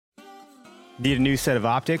Need a new set of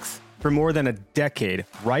optics? For more than a decade,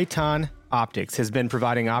 Right On Optics has been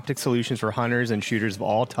providing optic solutions for hunters and shooters of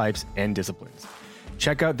all types and disciplines.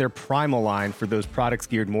 Check out their Primal line for those products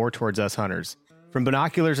geared more towards us hunters. From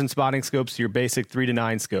binoculars and spotting scopes to your basic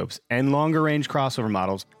 3-9 scopes and longer range crossover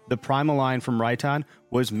models, the Primal line from Right On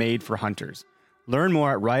was made for hunters. Learn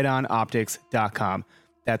more at rightonoptics.com.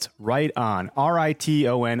 That's Right On,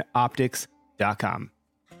 RITON optics.com.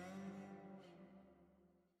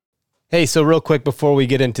 Hey, so real quick before we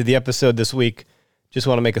get into the episode this week, just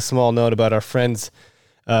want to make a small note about our friends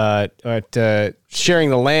at Sharing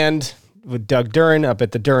the Land with Doug Duran up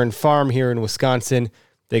at the Duran Farm here in Wisconsin.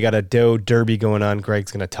 They got a doe derby going on.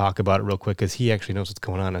 Greg's going to talk about it real quick because he actually knows what's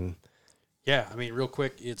going on. And yeah, I mean, real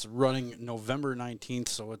quick, it's running November 19th,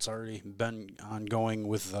 so it's already been ongoing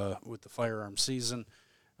with the firearm season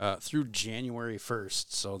through January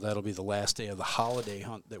 1st. So that'll be the last day of the holiday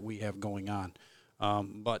hunt that we have going on.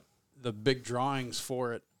 But the big drawings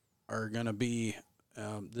for it are going to be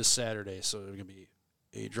this Saturday. So there's going to be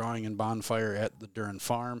a drawing and bonfire at the Duran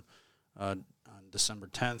Farm on December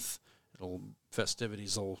 10th.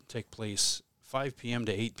 Festivities will take place 5 p.m.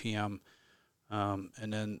 to 8 p.m.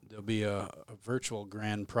 And then there'll be a virtual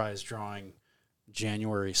grand prize drawing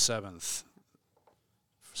January 7th.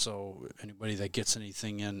 So anybody that gets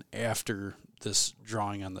anything in after this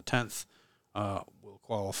drawing on the 10th will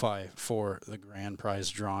qualify for the grand prize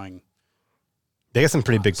drawing. They got some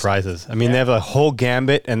pretty big prizes. I mean, They have a whole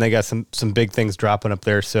gambit, and they got some big things dropping up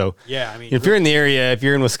there. So yeah, I mean, if you're in the area, if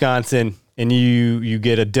you're in Wisconsin, and you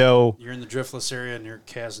get a doe, you're in the Driftless area near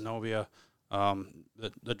Casanova.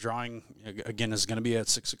 The drawing again is going to be at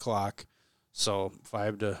 6:00. So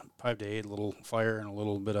 5 to 8, a little fire and a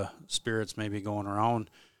little bit of spirits maybe going around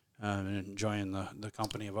and enjoying the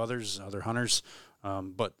company of other hunters.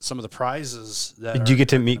 But some of the prizes that did you get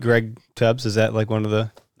to meet Greg Tubbs? Is that like one of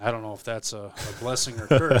the? I don't know if that's a blessing or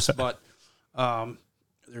curse, but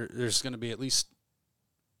there's going to be at least,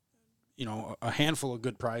 a handful of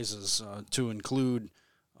good prizes to include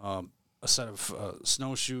a set of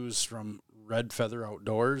snowshoes from Red Feather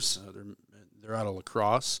Outdoors. They're out of La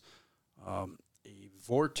Crosse. A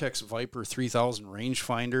Vortex Viper 3000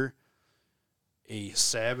 rangefinder. A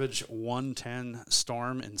Savage 110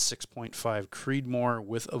 Storm in 6.5 Creedmoor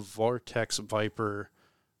with a Vortex Viper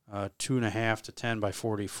 2.5 to 10 by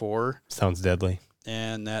 44. Sounds deadly.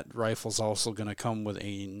 And that rifle's also going to come with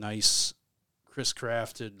a nice Chris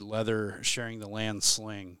crafted leather Sharing the Land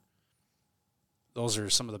sling. Those are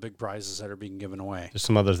some of the big prizes that are being given away. There's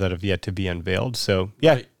some others that have yet to be unveiled. So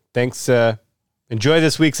yeah, right. Thanks. Enjoy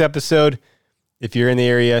this week's episode. If you're in the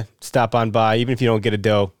area, stop on by. Even if you don't get a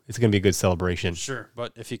doe, it's going to be a good celebration. Sure,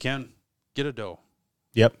 but if you can, get a doe.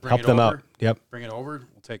 Yep, help them out. Yep. Bring it over.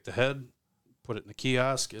 We'll take the head, put it in the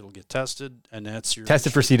kiosk. It'll get tested, and that's your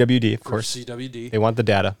tested for CWD, of course. CWD. They want the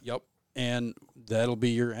data. Yep, and that'll be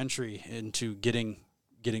your entry into getting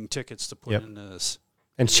tickets to put into this.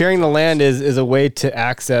 And Sharing the Land is a way to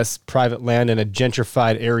access private land in a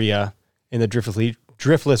gentrified area in the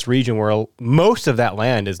driftless region where most of that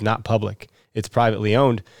land is not public. It's privately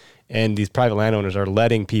owned, and these private landowners are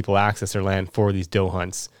letting people access their land for these doe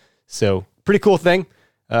hunts. So pretty cool thing.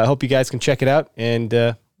 I hope you guys can check it out, and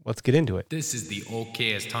let's get into it. This is the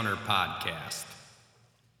Okayest Hunter Podcast.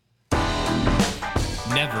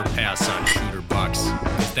 Never pass on shooter bucks,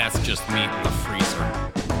 because that's just meat in the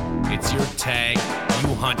freezer. It's your tag,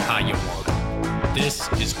 you hunt how you want.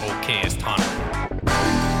 This is Okayest Hunter.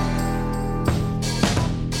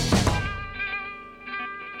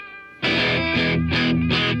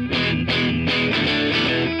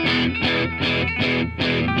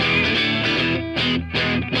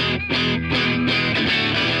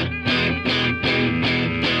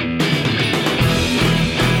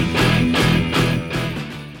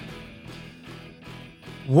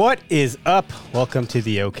 What is up? Welcome to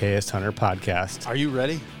the Okayest Hunter Podcast. Are you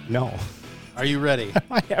ready? No. Are you ready? Am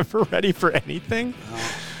I ever ready for anything?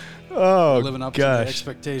 Oh, living up to the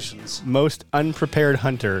expectations. Most unprepared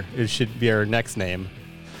hunter. It should be our next name.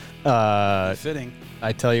 Fitting.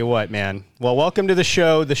 I tell you what, man. Well, welcome to the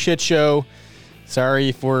show, the shit show. Sorry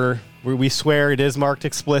if we swear, it is marked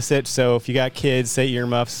explicit. So if you got kids, say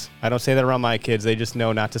earmuffs. I don't say that around my kids. They just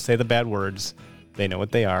know not to say the bad words. They know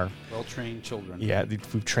what they are. Well-trained children. Yeah,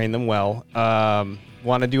 we've trained them well.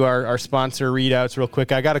 Want to do our sponsor readouts real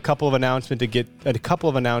quick. I got a couple of announcements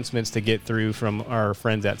to get through from our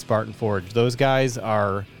friends at Spartan Forge. Those guys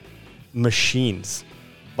are machines.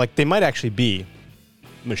 Like, they might actually be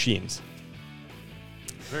machines.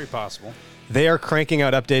 Very possible. They are cranking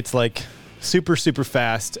out updates like super, super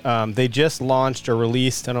fast. They just launched or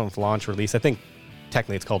released. I don't know if launch or release. I think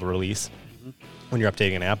technically it's called a release. when you're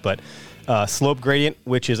updating an app, but slope gradient,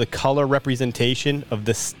 which is a color representation of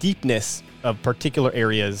the steepness of particular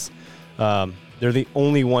areas. They're the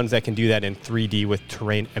only ones that can do that in 3D with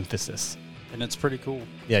terrain emphasis. And it's pretty cool.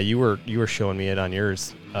 Yeah, you were showing me it on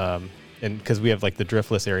yours. And because we have like the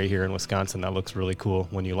driftless area here in Wisconsin, that looks really cool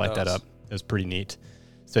when you light that up. It was pretty neat.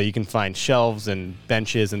 So you can find shelves and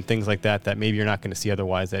benches and things like that maybe you're not going to see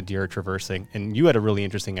otherwise that deer are traversing. And you had a really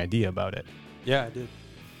interesting idea about it. Yeah, I did.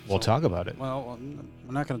 We'll talk about it. Well,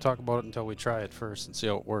 we're not going to talk about it until we try it first and see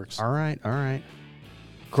how it works. All right.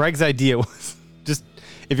 Greg's idea was just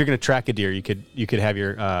if you're going to track a deer, you could have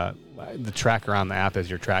your the tracker on the app as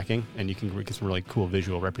you're tracking, and you can get some really cool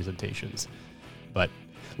visual representations. But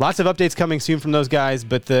lots of updates coming soon from those guys.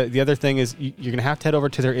 But the other thing is you're going to have to head over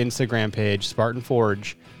to their Instagram page, Spartan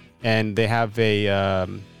Forge, and they have a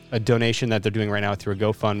donation that they're doing right now through a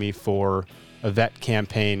GoFundMe for a vet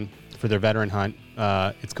campaign for their veteran hunt.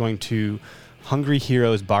 It's going to Hungry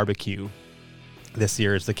Heroes Barbecue. This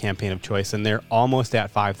year is the campaign of choice, and they're almost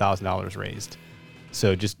at $5,000 raised.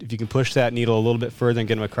 So just if you can push that needle a little bit further and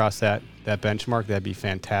get them across that benchmark, that'd be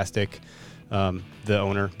fantastic. The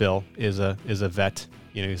owner, Bill, is a vet.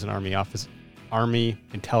 You know, he's an Army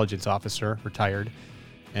intelligence officer, retired,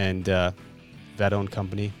 and vet-owned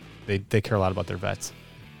company. They care a lot about their vets.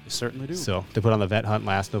 They certainly do. So they put on the vet hunt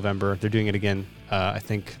last November. They're doing it again, I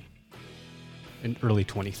think, in early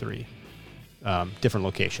 23. Different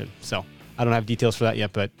location. So I don't have details for that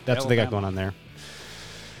yet, but that's what they got going on there.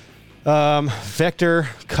 Vector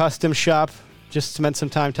Custom Shop. Just spent some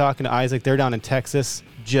time talking to Isaac. They're down in Texas.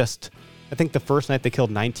 I think the first night they killed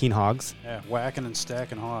 19 hogs. Yeah, whacking and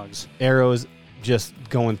stacking hogs. Arrows just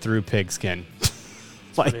going through pigskin.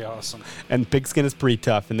 Pretty awesome. And pigskin is pretty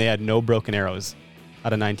tough, and they had no broken arrows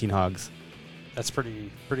out of 19 hogs. That's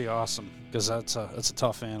pretty awesome because that's a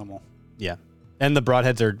tough animal. Yeah. And the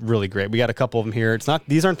broadheads are really great. We got a couple of them here.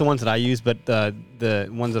 These aren't the ones that I use, but the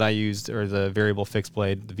ones that I used are the variable fixed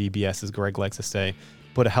blade, the VBS, as Greg likes to say.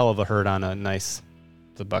 Put a hell of a hurt on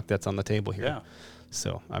the buck that's on the table here. Yeah.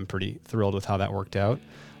 So I'm pretty thrilled with how that worked out.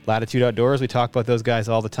 Latitude Outdoors, we talk about those guys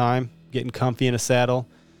all the time. Getting comfy in a saddle.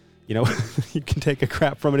 You know, you can take a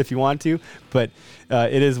crap from it if you want to, but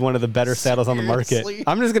it is one of the better saddles on the market.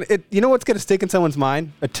 I'm just going to, you know what's going to stick in someone's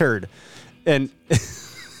mind? A turd. And...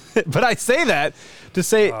 But I say that to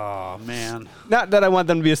say, oh man, not that I want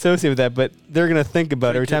them to be associated with that, but they're going to think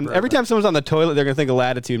about it every time someone's on the toilet, they're going to think of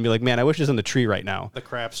Latitude and be like, man, I wish it was in the tree right now. The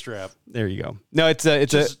crap strap. There you go. No,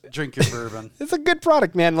 Drink your bourbon. It's a good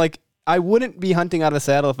product, man. Like I wouldn't be hunting out of a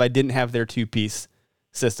saddle if I didn't have their 2-piece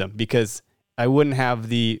system, because I wouldn't have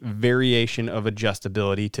the variation of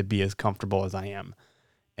adjustability to be as comfortable as I am.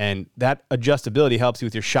 And that adjustability helps you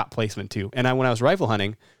with your shot placement too. And when I was rifle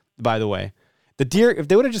hunting, by the way, the deer, if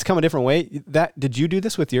they would have just come a different way, did you do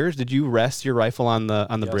this with yours? Did you rest your rifle on the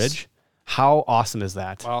Yes. bridge? How awesome is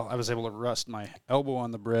that? Well, I was able to rest my elbow on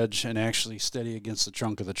the bridge and actually steady against the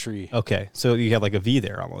trunk of the tree. Okay, so you have like a V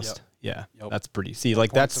there almost. Yep. Yeah, that's pretty. See, More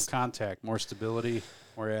like points that's of contact, more stability,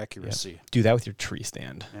 more accuracy. Do that with your tree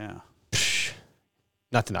stand. Yeah. Psh.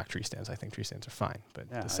 Not to knock tree stands. I think tree stands are fine, but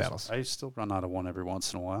Yeah, the saddles. I still run out of one every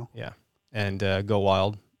once in a while. Yeah, and Go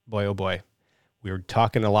Wild, boy oh boy. We were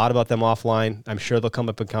talking a lot about them offline. I'm sure they'll come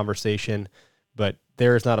up in conversation, but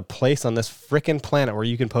there is not a place on this frickin' planet where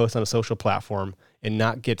you can post on a social platform and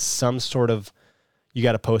not get some sort of, you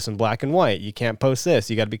got to post in black and white. You can't post this.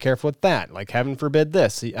 You got to be careful with that. Like, heaven forbid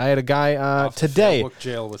this. I had a guy today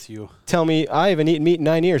jail with you. Tell me, I haven't eaten meat in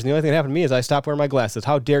 9 years, and the only thing that happened to me is I stopped wearing my glasses.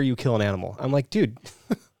 How dare you kill an animal? I'm like, dude,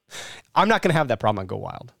 I'm not going to have that problem on Go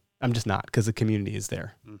Wild. I'm just not, because the community is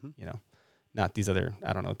there, you know. Not these other,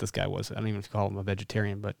 I don't know what this guy was. I don't even call him a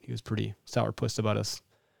vegetarian, but he was pretty sourpuss about us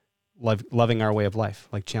loving our way of life,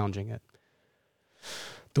 like challenging it.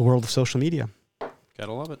 The world of social media.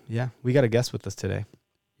 Gotta love it. Yeah, we got a guest with us today.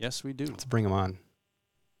 Yes, we do. Let's bring him on.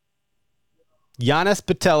 Janis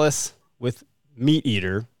Putelis with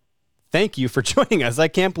MeatEater. Thank you for joining us. I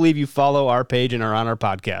can't believe you follow our page and are on our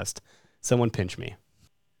podcast. Someone pinch me.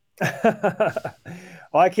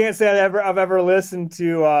 Well, I can't say I've ever listened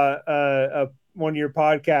to one of your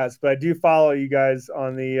podcasts, but I do follow you guys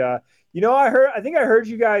on the. I think I heard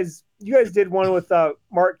you guys. You guys did one with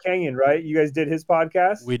Mark Kenyon, right? You guys did his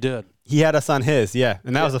podcast. We did. He had us on his, yeah,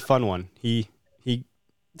 and that was a fun one. He did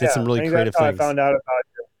some really creative that's how things. I found out about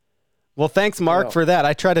you. Well, thanks, Mark, for that.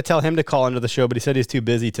 I tried to tell him to call into the show, but he said he's too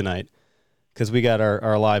busy tonight because we got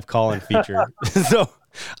our live call-in feature. So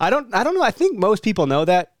I don't know. I think most people know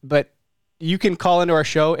that, but you can call into our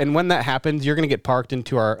show, and when that happens, you're going to get parked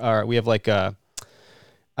into our we have like a,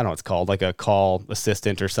 I don't know what it's called, like a call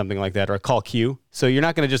assistant or something like that, or a call queue. So you're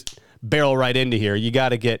not going to just barrel right into here. You got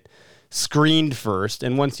to get screened first,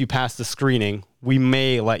 and once you pass the screening, we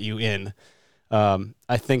may let you in.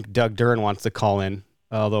 I think Doug Dern wants to call in,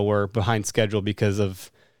 although we're behind schedule because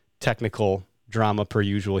of technical drama per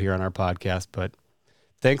usual here on our podcast. But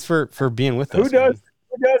thanks for being with us. Who does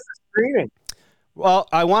the screening? Well,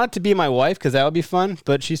 I want it to be my wife because that would be fun,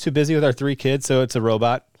 but she's too busy with our 3 kids, so it's a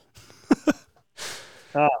robot.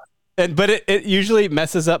 But it usually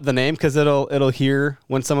messes up the name because it'll hear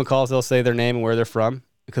when someone calls, they'll say their name and where they're from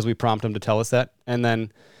because we prompt them to tell us that, and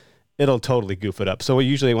then it'll totally goof it up. So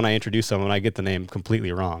usually when I introduce someone, I get the name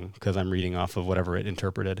completely wrong because I'm reading off of whatever it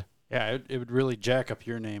interpreted. Yeah, it would really jack up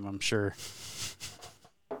your name, I'm sure.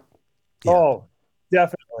 Yeah. Oh,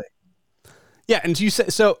 definitely. Yeah, and you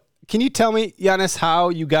said so. Can you tell me, Janis, how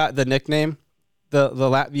you got the nickname, the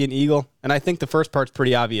Latvian Eagle? And I think the first part's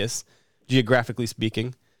pretty obvious, geographically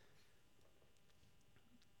speaking.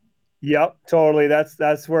 Yep, totally.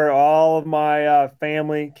 That's where all of my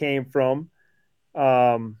family came from.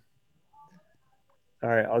 All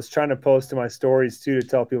right, I was trying to post to my stories too to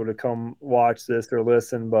tell people to come watch this or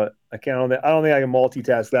listen, but I can't. I don't think I can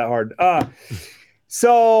multitask that hard.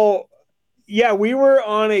 So yeah, we were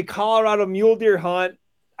on a Colorado mule deer hunt.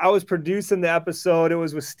 I was producing the episode. It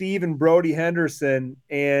was with Steve and Brody Henderson,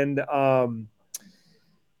 and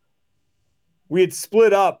we had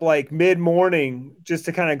split up like mid-morning just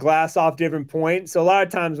to kind of glass off different points. So a lot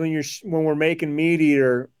of times when we're making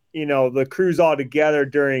MeatEater, you know, the crew's all together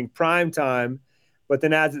during prime time, but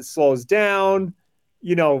then as it slows down,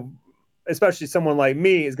 you know, especially someone like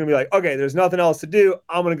me is going to be like, okay, there's nothing else to do.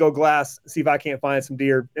 I'm going to go glass, see if I can't find some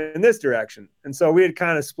deer in this direction. And so we had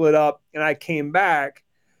kind of split up, and I came back,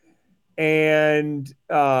 and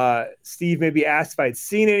Steve maybe asked if I'd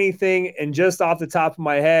seen anything. And just off the top of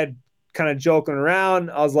my head, kind of joking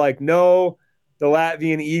around, I was like, no, the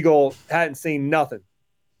Latvian Eagle hadn't seen nothing.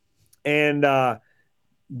 And that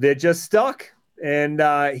just stuck. And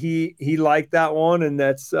he liked that one. And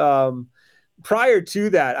that's prior to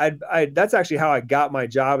that, that's actually how I got my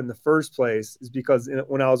job in the first place, is because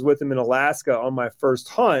when I was with him in Alaska on my first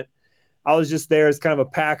hunt, I was just there as kind of a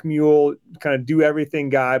pack mule, kind of do everything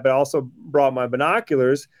guy, but also brought my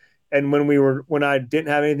binoculars. And when I didn't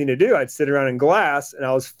have anything to do, I'd sit around in glass, and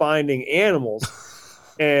I was finding animals.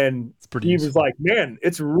 And he was like, man,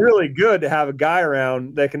 it's really good to have a guy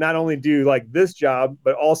around that can not only do like this job,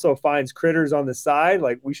 but also finds critters on the side.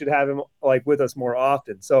 Like, we should have him like with us more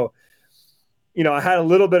often. So, you know, I had a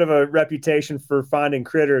little bit of a reputation for finding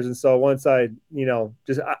critters. And so once I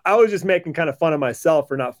was just making kind of fun of myself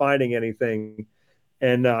for not finding anything,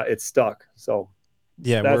 and it stuck. So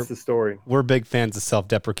yeah, that's the story. We're big fans of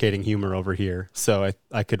self-deprecating humor over here. So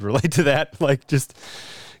I could relate to that. Like, just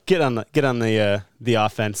get on the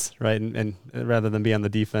offense, right? And rather than be on the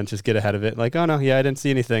defense, just get ahead of it. Like, oh no, yeah, I didn't see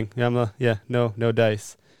anything. No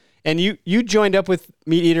dice. And you joined up with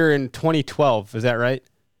MeatEater in 2012. Is that right?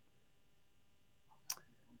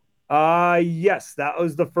 Yes, that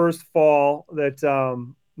was the first fall that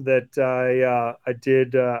I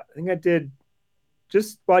did. I think I did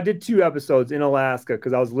I did 2 episodes in Alaska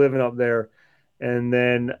because I was living up there, and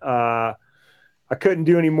then I couldn't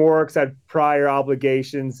do any more because I had prior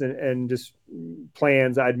obligations and just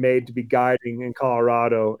plans I'd made to be guiding in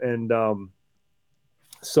Colorado, and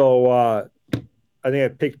so I think I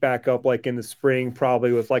picked back up like in the spring,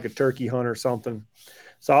 probably with like a turkey hunt or something.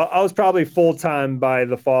 So I was probably full-time by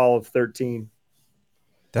the fall of 13.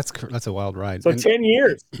 That's a wild ride. So 10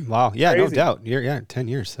 years. Wow. Yeah, crazy. No doubt. Yeah, 10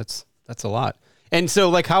 years. That's a lot. And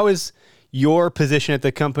so, like, how is your position at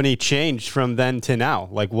the company changed from then to now?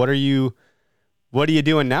 Like, what are you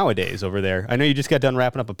doing nowadays over there? I know you just got done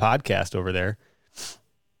wrapping up a podcast over there.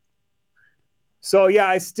 So yeah,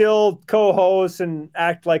 I still co-host and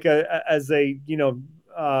act like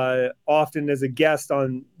often as a guest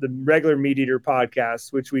on the regular MeatEater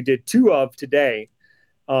podcast, which we did 2 of today.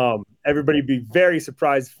 Everybody be very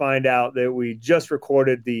surprised to find out that we just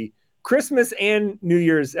recorded the Christmas and New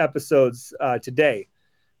Year's episodes today.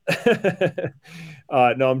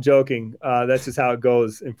 No, I'm joking. That's just how it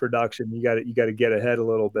goes in production. You got to get ahead a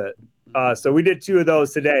little bit. So we did 2 of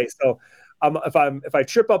those today. So if I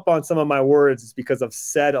trip up on some of my words, it's because I've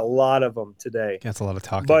said a lot of them today. That's a lot of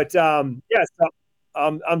talking. But yes.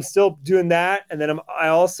 I'm still doing that, and then I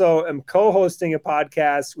also am co-hosting a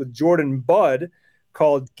podcast with Jordan Budd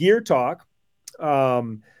called Gear Talk,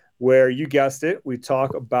 where you guessed it, we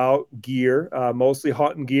talk about gear, mostly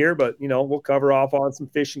hunting gear, but we'll cover off on some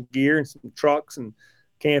fishing gear and some trucks and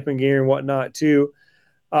camping gear and whatnot too.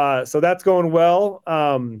 So that's going well.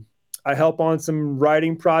 I help on some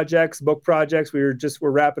writing projects, book projects. We're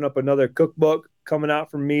wrapping up another cookbook coming out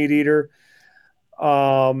from MeatEater.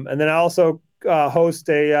 And then I also host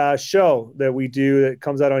a show that we do that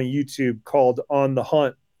comes out on YouTube called On the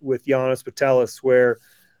Hunt with Janis Putelis, where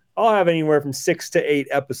I'll have anywhere from 6 to 8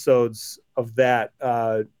 episodes of that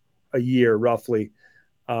a year, roughly.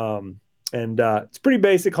 It's a pretty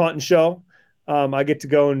basic hunting show. I get to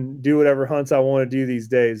go and do whatever hunts I want to do these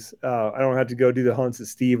days. I don't have to go do the hunts that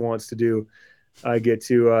Steve wants to do. I get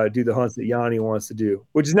to do the hunts that Yanni wants to do,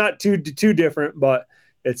 which is not too different, but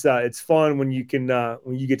it's fun when you get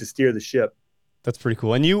to steer the ship. That's pretty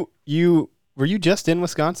cool. And you were you just in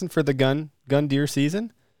Wisconsin for the gun deer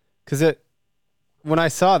season? Because when I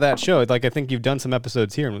saw that show, like I think you've done some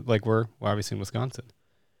episodes here, like we're obviously in Wisconsin.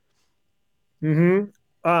 Mm-hmm.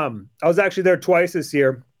 I was actually there twice this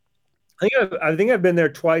year. I think I've been there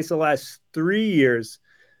twice the last 3 years.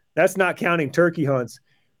 That's not counting turkey hunts.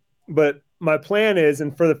 But my plan is,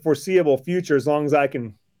 and for the foreseeable future, as long as I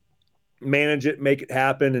can manage it, make it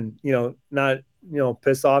happen, and not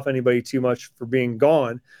piss off anybody too much for being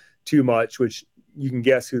gone too much, which you can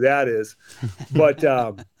guess who that is. But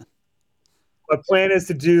my plan is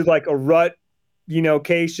to do like a rut,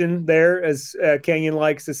 cation there, as Kenyon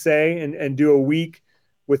likes to say, and do a week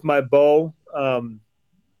with my bow. I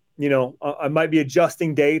might be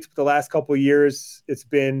adjusting dates, but the last couple of years it's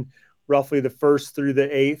been roughly the 1st through the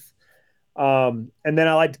 8th. And then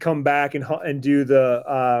I like to come back and do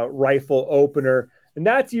the rifle opener. And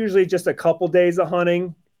that's usually just a couple days of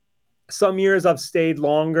hunting. Some years I've stayed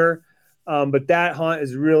longer, but that hunt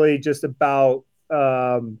is really just about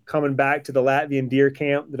coming back to the Latvian deer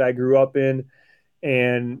camp that I grew up in,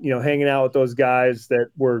 and hanging out with those guys that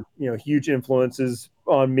were huge influences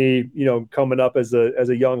on me coming up as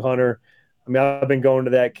a young hunter. I mean, I've been going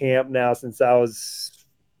to that camp now since I was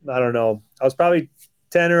probably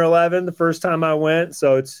 10 or 11 the first time I went,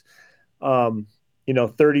 so it's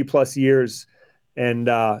 30 plus years. And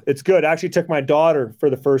it's good. I actually took my daughter for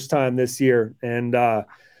the first time this year, and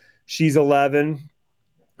she's 11.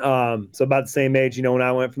 So about the same age, when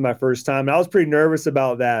I went for my first time. And I was pretty nervous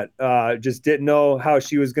about that. Just didn't know how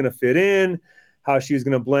she was going to fit in, how she was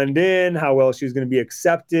going to blend in, how well she was going to be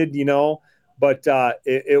accepted, But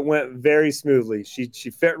it went very smoothly. She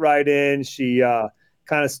fit right in. She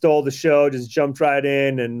kind of stole the show, just jumped right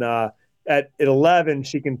in. And at 11,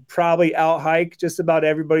 she can probably out-hike just about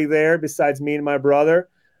everybody there besides me and my brother.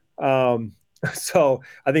 So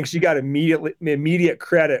I think she got immediate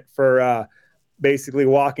credit for basically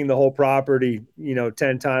walking the whole property,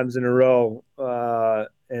 10 times in a row,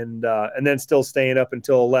 and then still staying up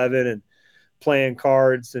until 11 and playing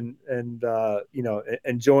cards and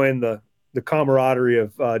enjoying the camaraderie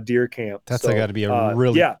of deer camp. That's got to be a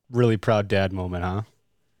really proud dad moment, huh?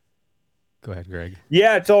 Go ahead, Greg.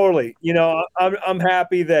 Yeah, totally. I'm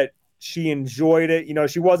happy that she enjoyed it.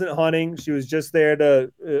 She wasn't hunting; she was just there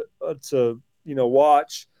to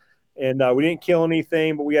watch. And we didn't kill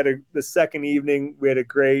anything, but the second evening, we had a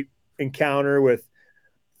great encounter with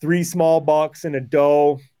 3 small bucks and a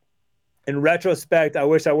doe. In retrospect, I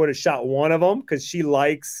wish I would have shot one of them because she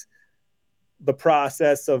likes the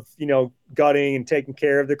process of, gutting and taking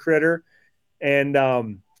care of the critter. And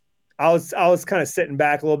I was kind of sitting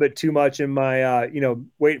back a little bit too much in my,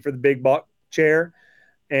 waiting for the big buck chair.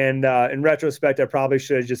 And in retrospect, I probably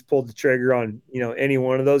should have just pulled the trigger on, any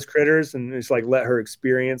one of those critters and just like let her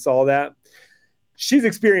experience all that. She's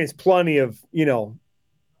experienced plenty of,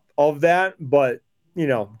 of that, but,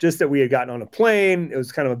 just that we had gotten on a plane, it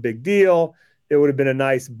was kind of a big deal. It would have been a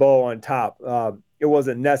nice bow on top. It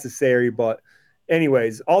wasn't necessary, but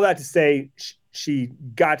anyways, all that to say, she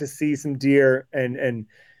got to see some deer, and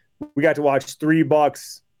we got to watch 3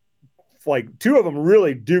 bucks. Like 2 of them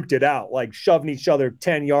really duked it out, like shoving each other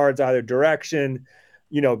 10 yards either direction,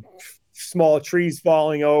 small trees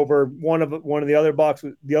falling over. One of the other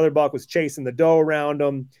buck was chasing the doe around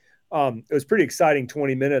them. It was pretty exciting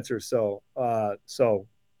 20 minutes or so. So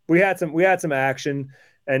we had some action,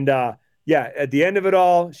 and at the end of it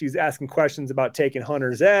all, she's asking questions about taking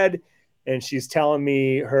hunter's ed, and she's telling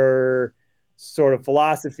me her sort of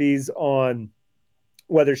philosophies on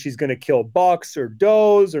whether she's going to kill bucks or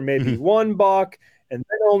does, or maybe one buck and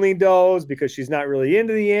then only does, because she's not really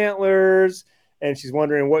into the antlers, and she's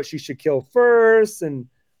wondering what she should kill first. And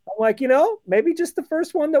I'm like, maybe just the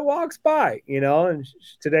first one that walks by, and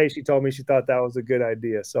today she told me she thought that was a good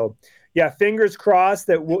idea. So yeah, fingers crossed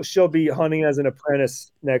that she'll be hunting as an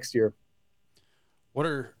apprentice next year.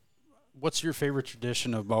 What's your favorite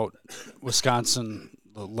tradition about Wisconsin,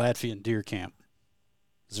 the Latvian deer camp?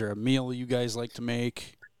 Is there a meal you guys like to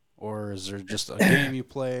make, or is there just a game you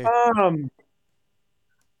play?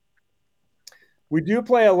 We do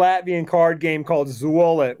play a Latvian card game called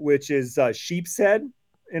Zuolet, which is sheep's head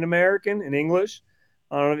in English.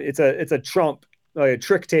 I don't know. It's a trump, like a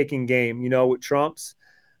trick taking game, with trumps.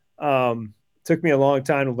 Took me a long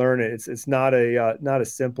time to learn it. It's not a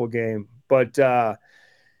simple game, but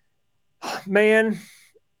man,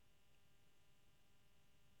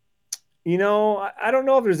 I don't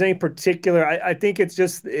know if there's any particular. I think it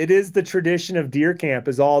is the tradition of deer camp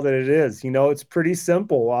is all that it is. It's pretty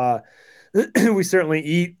simple. We certainly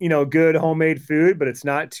eat, good homemade food, but it's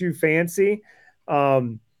not too fancy.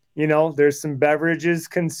 There's some beverages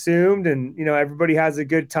consumed and, everybody has a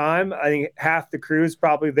good time. I think half the crew is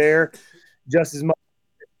probably there just as much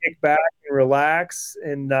to kick back and relax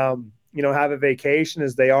and, have a vacation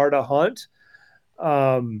as they are to hunt.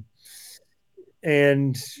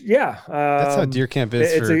 And yeah, that's how deer camp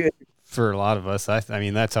is for a lot of us. I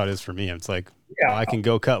mean, that's how it is for me. It's like, well, I can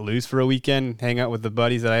go cut loose for a weekend, hang out with the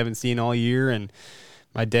buddies that I haven't seen all year, and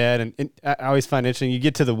my dad. And I always find it interesting. You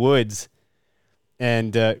get to the woods,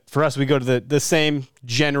 and for us, we go to the same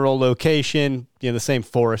general location, the same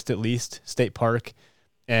forest at least, state park,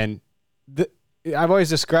 and I've always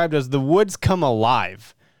described it as the woods come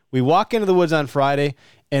alive. We walk into the woods on Friday,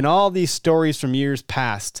 and all these stories from years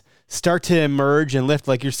past start to emerge and lift.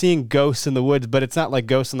 Like you're seeing ghosts in the woods, but it's not like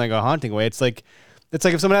ghosts in like a haunting way. It's like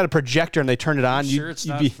if someone had a projector and they turned it on. It's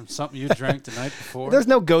not from something you drank the night before? There's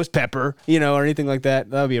no ghost pepper, or anything like that.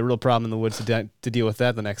 That would be a real problem in the woods to deal with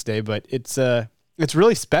that the next day. But it's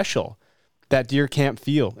really special, that deer camp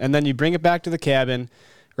feel. And then you bring it back to the cabin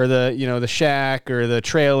or the shack or the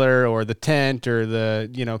trailer or the tent or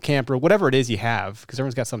the, camper, whatever it is you have, because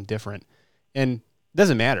everyone's got something different. And it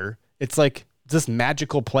doesn't matter. It's like this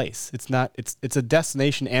magical place. It's a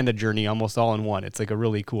destination and a journey almost all in one. It's like a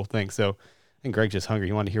really cool thing. So I think Greg's just hungry.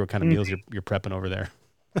 You want to hear what kind of meals you're prepping over there.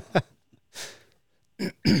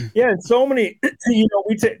 Yeah. And so many,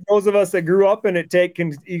 those of us that grew up in it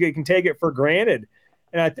you can take it for granted.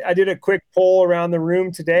 And I did a quick poll around the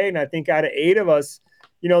room today. And I think out of 8 of us,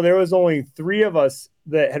 there was only 3 of us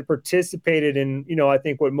that had participated in, I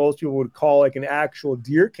think what most people would call like an actual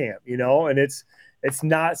deer camp, and it's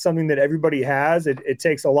not something that everybody has. It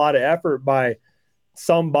takes a lot of effort by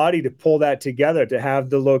somebody to pull that together, to have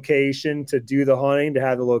the location, to do the hunting, to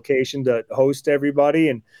have the location to host everybody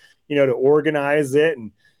and, to organize it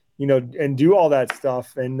and, and do all that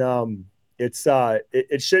stuff. And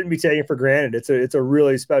it shouldn't be taken for granted. It's a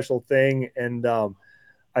really special thing. And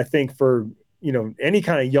I think for, any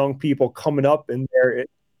kind of young people coming up in there,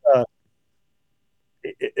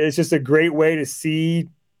 it's just a great way to see,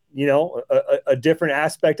 a different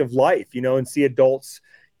aspect of life, and see adults,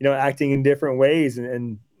 acting in different ways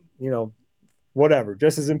and whatever,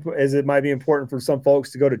 just as it might be important for some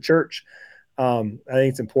folks to go to church. I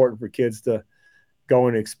think it's important for kids to go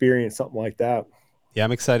and experience something like that. Yeah,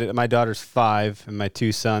 I'm excited. My daughter's 5 and my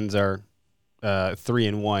 2 sons are 3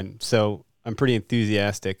 and 1. So I'm pretty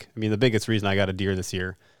enthusiastic. I mean, the biggest reason I got a deer this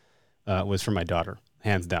year was for my daughter,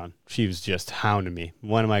 hands down. She was just hounding me.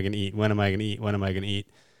 When am I going to eat? When am I going to eat? When am I going to eat?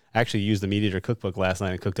 I actually used the MeatEater cookbook last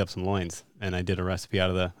night and cooked up some loins, and I did a recipe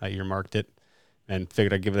I earmarked it and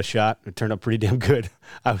figured I'd give it a shot. It turned out pretty damn good.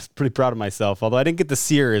 I was pretty proud of myself, although I didn't get the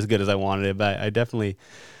sear as good as I wanted it, but I definitely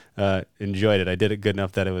enjoyed it. I did it good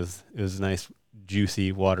enough that it was a nice,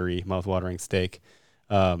 juicy, watery, mouth-watering steak.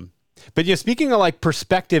 But speaking of like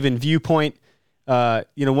perspective and viewpoint, one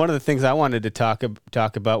of the things I wanted to talk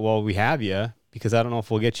about while we have you, because I don't know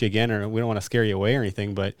if we'll get you again or we don't want to scare you away or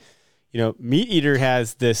anything, but MeatEater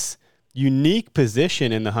has this unique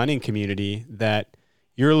position in the hunting community that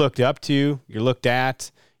you're looked up to, you're looked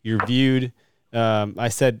at, you're viewed. I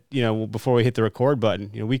said, before we hit the record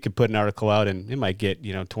button, we could put an article out and it might get,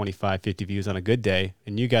 25, 50 views on a good day.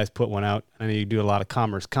 And you guys put one out. I know you do a lot of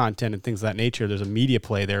commerce content and things of that nature. There's a media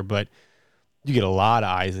play there, but you get a lot of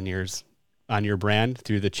eyes and ears on your brand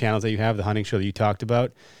through the channels that you have, the hunting show that you talked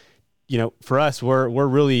about. For us, we're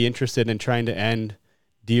really interested in trying to end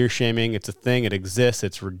deer shaming. It's a thing. It exists.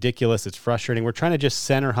 It's ridiculous. It's frustrating. We're trying to just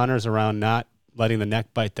center hunters around not letting the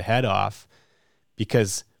neck bite the head off,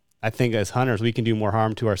 because I think as hunters, we can do more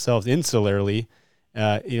harm to ourselves insularly.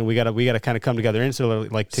 We gotta kind of come together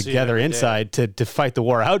insularly, like together inside to fight the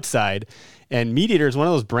war outside. And MeatEater is one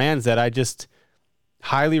of those brands that I just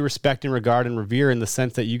highly respect and regard and revere, in the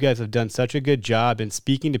sense that you guys have done such a good job in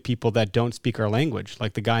speaking to people that don't speak our language.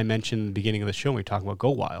 Like the guy mentioned in the beginning of the show when we were talking about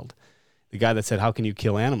Go Wild, the guy that said, "How can you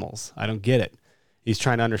kill animals? I don't get it." He's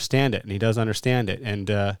trying to understand it, and he does understand it. And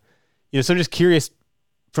so I'm just curious,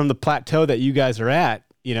 from the plateau that you guys are at,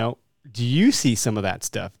 do you see some of that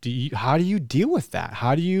stuff? How do you deal with that?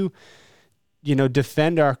 How do you,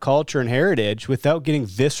 defend our culture and heritage without getting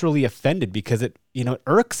viscerally offended? Because it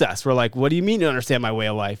irks us. We're like, what do you mean you don't understand my way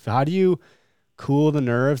of life? How do you cool the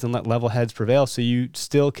nerves and let level heads prevail so you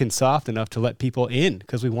still can soft enough to let people in,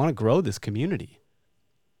 because we want to grow this community.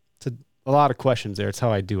 It's a lot of questions there. It's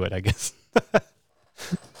how I do it, I guess.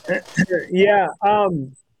 Yeah.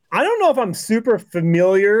 I don't know if I'm super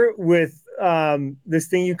familiar with this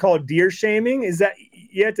thing you call deer shaming. Is that,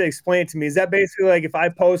 you have to explain it to me. Is that basically like if I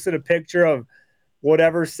posted a picture of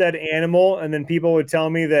whatever said animal, and then people would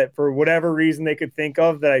tell me that for whatever reason they could think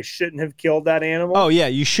of that I shouldn't have killed that animal? Oh yeah,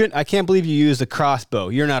 you shouldn't. I can't believe you used a crossbow.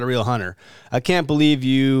 You're not a real hunter. I can't believe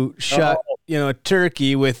you shot, a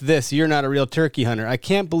turkey with this. You're not a real turkey hunter. I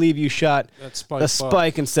can't believe you shot a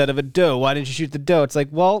spike instead of a doe. Why didn't you shoot the doe? It's like,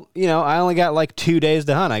 well, I only got like 2 days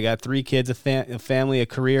to hunt. I got 3 kids, a family, a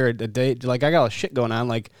career, a date. Like, I got a shit going on.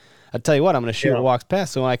 Like, I tell you what, I'm going to shoot what walks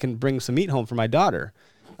past so I can bring some meat home for my daughter.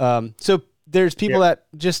 So there's people that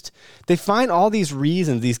just, they find all these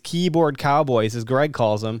reasons, these keyboard cowboys, as Greg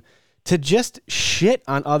calls them, to just shit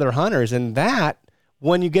on other hunters. And that,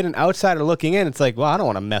 when you get an outsider looking in, it's like, well, I don't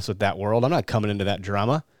want to mess with that world. I'm not coming into that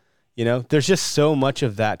drama. There's just so much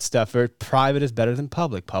of that stuff. Private is better than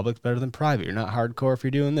public. Public's better than private. You're not hardcore if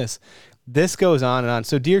you're doing this. This goes on and on.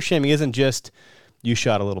 So deer shaming isn't just you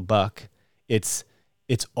shot a little buck. It's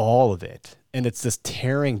all of it. And it's this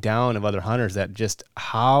tearing down of other hunters that just,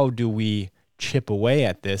 how do we chip away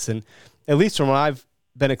at this? And at least from what I've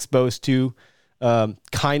been exposed to,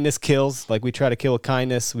 kindness kills. Like, we try to kill with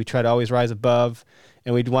kindness. We try to always rise above,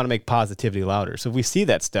 and we want to make positivity louder. So if we see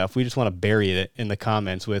that stuff, we just want to bury it in the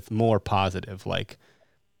comments with more positive. Like,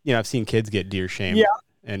 I've seen kids get deer shamed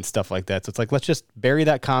and stuff like that. So it's like, let's just bury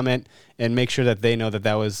that comment and make sure that they know that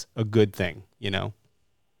that was a good thing,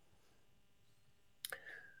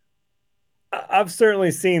 I've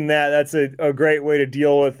certainly seen that. That's a great way to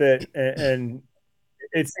deal with it. And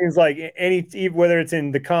it seems like whether it's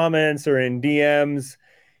in the comments or in DMs,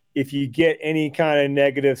 if you get any kind of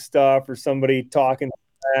negative stuff or somebody talking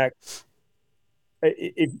back,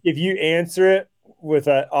 if you answer it with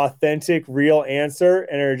an authentic, real answer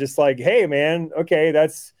and are just like, hey, man, okay,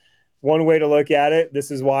 that's one way to look at it.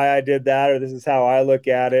 This is why I did that, or this is how I look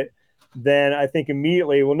at it. Then I think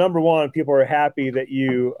immediately, well, number one, people are happy that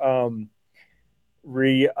you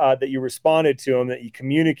that you responded to them, that you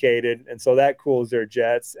communicated, and so that cools their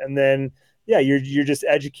jets. And then you're just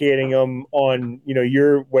educating them on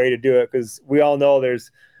your way to do it, because we all know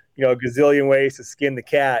there's a gazillion ways to skin the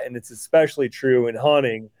cat, and it's especially true in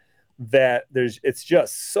hunting that it's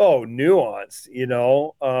just so nuanced,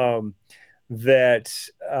 that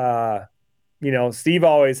Steve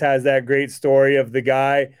always has that great story of the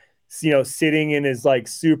guy sitting in his like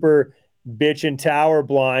super bitchin' tower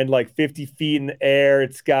blind, like 50 feet in the air.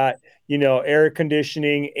 It's got, air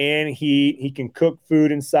conditioning and heat. He can cook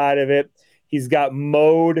food inside of it. He's got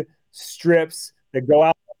mowed strips that go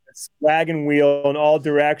out the wagon wheel in all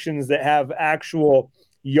directions that have actual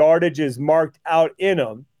yardages marked out in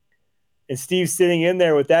them. And Steve's sitting in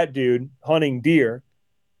there with that dude hunting deer.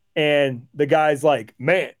 And the guy's like,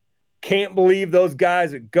 man, can't believe those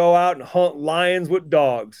guys that go out and hunt lions with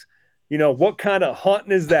dogs. What kind of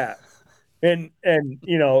hunting is that? And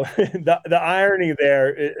the irony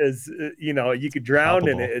there is, you could drown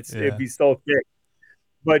in it. It'd be so thick.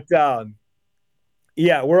 But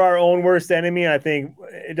we're our own worst enemy. I think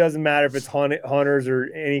it doesn't matter if it's hunters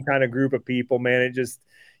or any kind of group of people, man.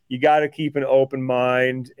 You got to keep an open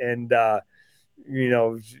mind and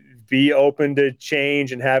be open to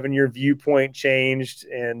change and having your viewpoint changed,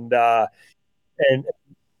 and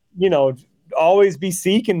always be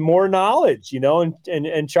seeking more knowledge,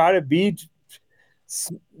 and try to be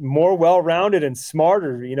more well-rounded and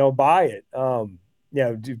smarter, by it.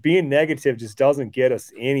 Being negative just doesn't get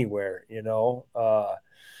us anywhere,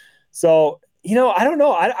 so, I don't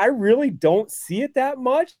know. I really don't see it that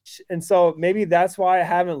much. And so maybe that's why I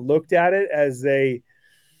haven't looked at it as a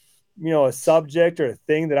subject or a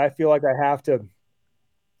thing that I feel like I have to,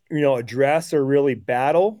 address or really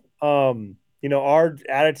battle. Our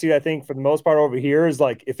attitude, I think, for the most part over here is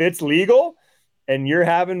like, if it's legal and you're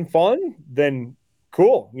having fun, then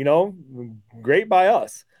cool, great by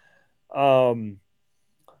us.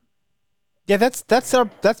 That's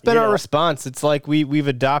been our response. It's like we've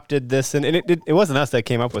adopted this, and it wasn't us that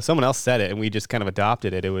came up with. Someone else said it, and we just kind of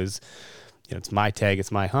adopted it. It was, it's my tag,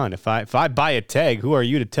 it's my hunt. If I buy a tag, who are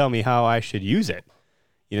you to tell me how I should use it?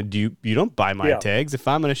 You don't buy my tags. If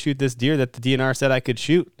I'm going to shoot this deer that the DNR said I could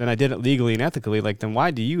shoot, and I did it legally and ethically, like, then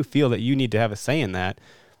why do you feel that you need to have a say in that?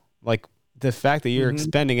 Like, the fact that you're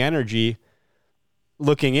expending energy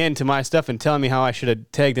looking into my stuff and telling me how I should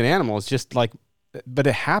have tagged an animal is just like, but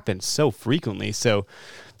it happens so frequently. So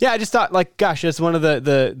I just thought, like, gosh, as one of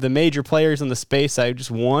the major players in the space, I just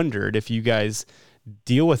wondered if you guys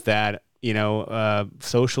deal with that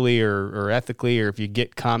socially or ethically, or if you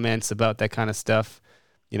get comments about that kind of stuff,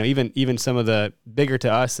 even some of the bigger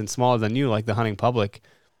to us and smaller than you, like the hunting public,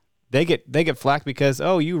 they get flack because,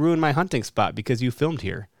 oh, you ruined my hunting spot because you filmed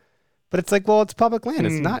here. But it's like, well, it's public land.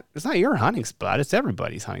 It's not your hunting spot. It's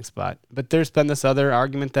everybody's hunting spot. But there's been this other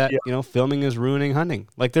argument that, filming is ruining hunting.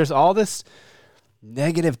 Like there's all this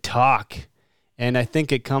negative talk. And I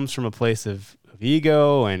think it comes from a place of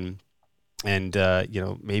ego and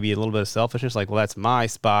maybe a little bit of selfishness. Like, well, that's my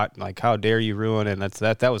spot. Like, how dare you ruin it? And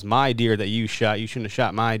that was my deer that you shot. You shouldn't have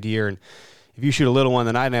shot my deer. And if you shoot a little one,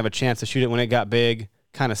 then I didn't have a chance to shoot it when it got big,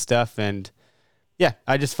 kind of stuff. And yeah,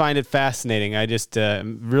 I just find it fascinating. I just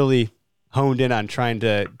really honed in on trying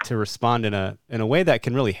to respond in a way that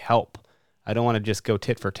can really help. I don't want to just go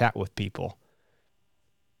tit for tat with people.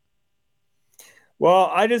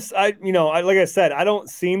 Well, like I said, I don't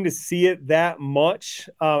seem to see it that much.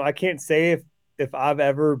 I can't say if I've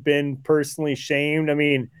ever been personally shamed. I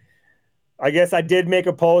mean, I guess I did make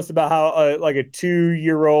a post about how like a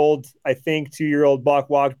 2-year-old buck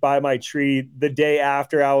walked by my tree the day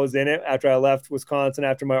after I was in it, after I left Wisconsin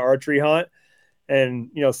after my archery hunt. And,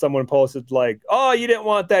 someone posted like, oh, you didn't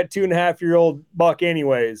want that 2.5-year-old buck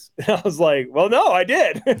anyways. And I was like, well, no, I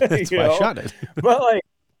did. That's why I shot it. But like,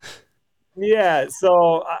 yeah,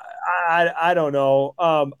 so I don't know.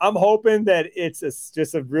 I'm hoping that it's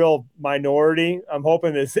just a real minority. I'm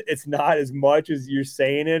hoping it's not as much as you're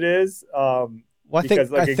saying it is. I think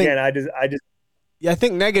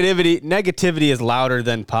negativity is louder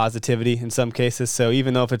than positivity in some cases. So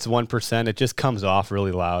even though if it's 1%, it just comes off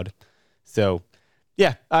really loud. So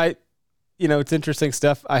yeah, it's interesting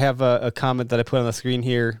stuff. I have a comment that I put on the screen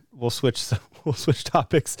here. We'll switch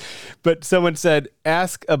topics, but someone said,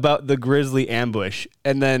 ask about the grizzly ambush.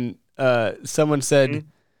 And then someone said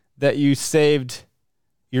that you saved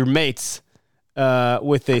your mates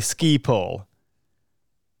with a ski pole.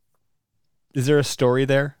 Is there a story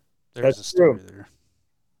there? There's a story there.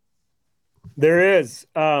 There is.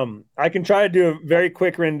 I can try to do a very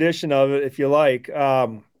quick rendition of it if you like.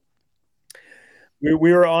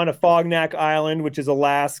 We were on a Fognac Island, which is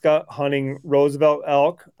Alaska, hunting Roosevelt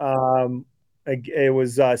elk. It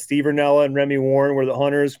was Steve Ernella and Remy Warren were the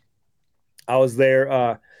hunters. I was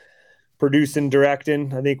there producing,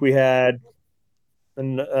 directing. I think we had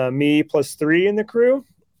me plus 3 in the crew.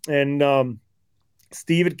 And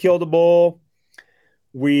Steve had killed a bull.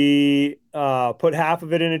 We put half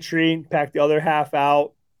of it in a tree, packed the other half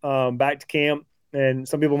out back to camp. And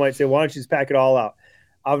some people might say, why don't you just pack it all out?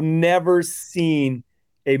 I've never seen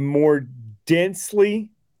a more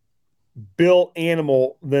densely built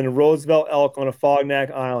animal than a Roosevelt elk on a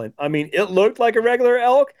Fognac Island. I mean, it looked like a regular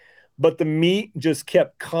elk, but the meat just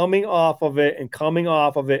kept coming off of it and coming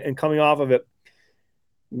off of it and coming off of it.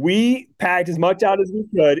 We packed as much out as we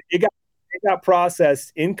could. It got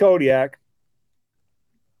processed in Kodiak.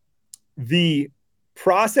 The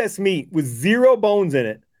processed meat with 0 bones in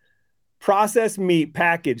it, processed meat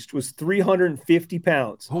packaged, was 350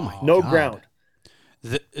 pounds. Oh my no God. ground.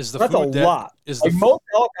 That's a lot. Most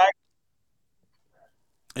elk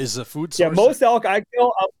is the food source? Yeah, most elk I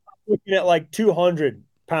kill, I'm looking at like 200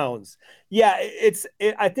 pounds. Yeah,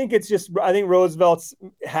 I think Roosevelts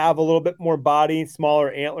have a little bit more body,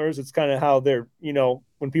 smaller antlers. It's kind of how they're,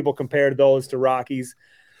 when people compare those to Rockies,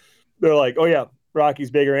 they're like, oh yeah,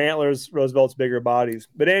 Rockies bigger antlers, Roosevelt's bigger bodies.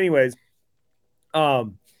 But anyways,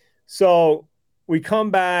 so we come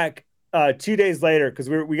back 2 days later because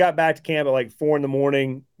we got back to camp at like 4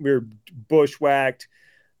 a.m. We were bushwhacked.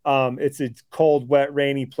 It's a cold, wet,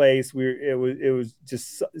 rainy place. It was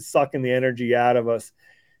just sucking the energy out of us.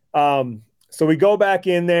 So we go back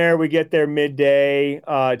in there. We get there midday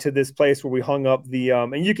to this place where we hung up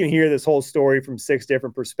and you can hear this whole story from 6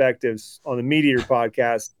 different perspectives on the MeatEater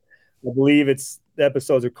podcast. I believe the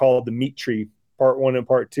episodes are called The Meat Tree, Part 1 and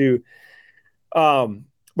Part 2.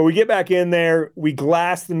 But we get back in there. We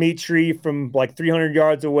glass the meat tree from like 300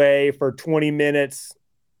 yards away for 20 minutes.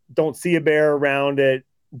 Don't see a bear around it.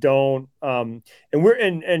 And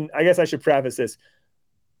I guess I should preface this.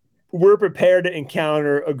 We're prepared to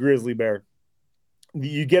encounter a grizzly bear.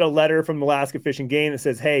 You get a letter from Alaska Fish and Game that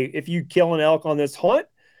says, hey, if you kill an elk on this hunt,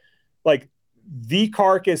 like the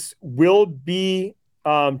carcass will be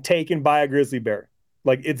taken by a grizzly bear.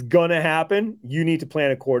 Like it's going to happen. You need to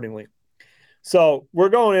plan accordingly. So we're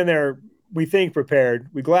going in there, we think prepared.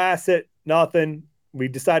 We glass it, nothing. We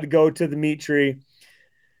decide to go to the meat tree.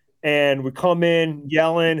 And we come in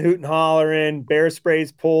yelling, hooting, hollering, bear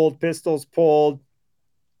sprays pulled, pistols pulled.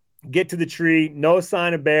 Get to the tree, no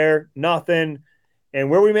sign of bear, nothing.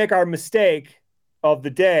 And where we make our mistake of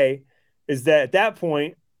the day is that at that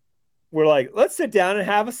point, we're like, let's sit down and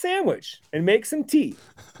have a sandwich and make some tea.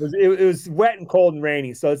 It was wet and cold and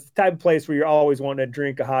rainy. So it's the type of place where you're always wanting to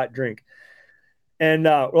drink a hot drink. And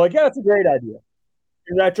we're like, yeah, that's a great idea.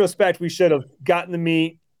 In retrospect, we should have gotten the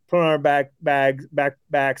meat, put on our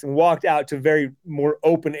backpacks, and walked out to a very more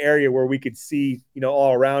open area where we could see,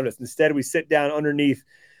 all around us. Instead, we sit down underneath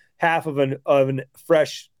half of an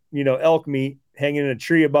fresh, elk meat hanging in a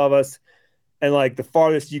tree above us. And like the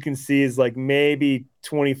farthest you can see is like maybe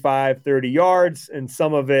 25, 30 yards. And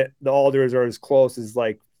some of it, the alders are as close as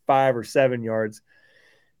like 5 or 7 yards.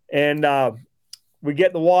 And we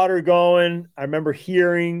get the water going. I remember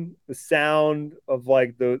hearing the sound of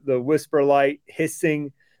like the whisper light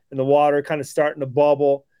hissing and the water kind of starting to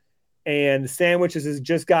bubble. And the sandwiches has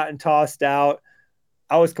just gotten tossed out.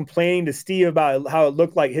 I was complaining to Steve about how it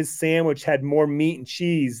looked like his sandwich had more meat and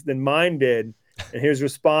cheese than mine did. And his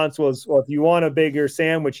response was, well, if you want a bigger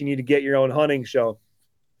sandwich, you need to get your own hunting show.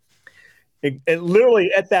 It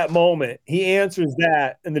literally at that moment, he answers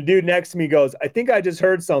that. And the dude next to me goes, I think I just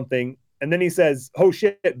heard something. And then he says, oh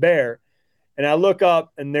shit, bear. And I look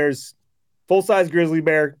up and there's full-size grizzly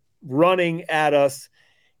bear running at us.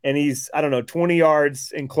 And he's, 20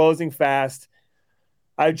 yards and closing fast.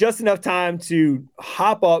 I have just enough time to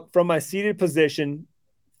hop up from my seated position,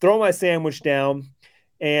 throw my sandwich down,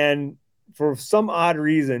 and for some odd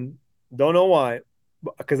reason, don't know why,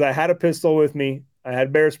 because I had a pistol with me, I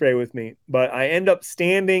had bear spray with me, but I end up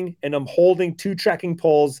standing and I'm holding 2 trekking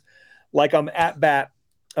poles like I'm at bat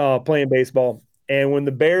playing baseball. And when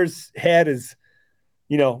the bear's head is,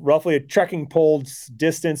 roughly a trekking pole's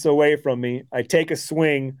distance away from me, I take a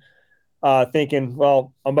swing thinking,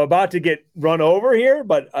 well, I'm about to get run over here,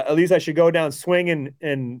 but at least I should go down swinging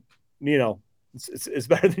and it's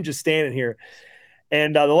better than just standing here.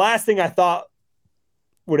 And the last thing I thought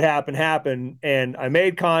would happen, and I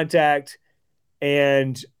made contact,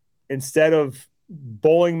 and instead of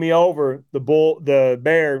bowling me over, the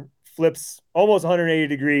bear flips almost 180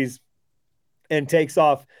 degrees and takes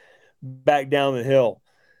off back down the hill.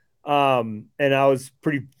 And I was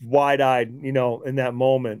pretty wide-eyed, in that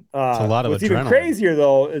moment. It's a lot of what's adrenaline. even crazier,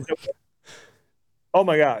 though, is oh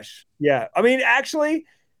my gosh, yeah. Actually,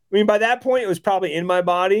 by that point, it was probably in my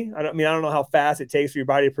body. I don't know how fast it takes for your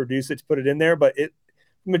body to produce it, to put it in there. But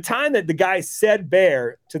from the time that the guy said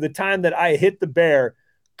bear to the time that I hit the bear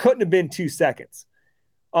couldn't have been 2 seconds.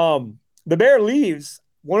 The bear leaves.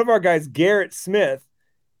 One of our guys, Garrett Smith,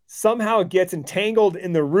 somehow gets entangled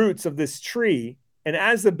in the roots of this tree. And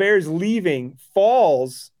as the bear's leaving,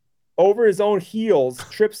 falls over his own heels,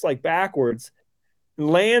 trips like backwards,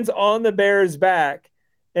 lands on the bear's back,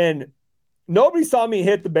 and nobody saw me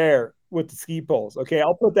hit the bear with the ski poles. Okay,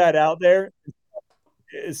 I'll put that out there.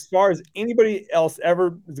 As far as anybody else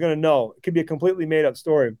ever is going to know, it could be a completely made up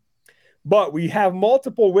story. But we have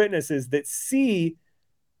multiple witnesses that see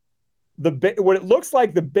what it looks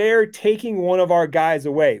like the bear taking one of our guys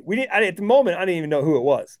away. At the moment, I didn't even know who it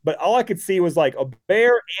was, but all I could see was like a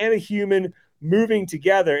bear and a human moving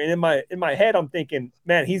together. And in my head, I'm thinking,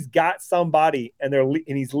 man, he's got somebody, and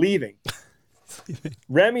he's leaving.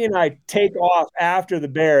 Remy and I take off after the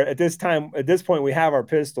bear. At this point, we have our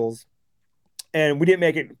pistols, and we didn't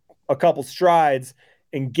make it a couple strides.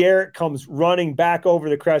 And Garrett comes running back over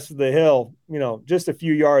the crest of the hill, just a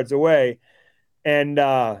few yards away, and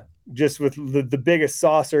just with the biggest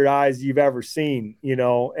saucered eyes you've ever seen,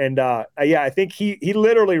 And I think he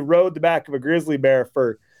literally rode the back of a grizzly bear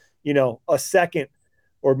for, a second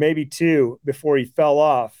or maybe 2 before he fell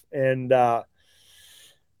off, and it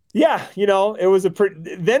was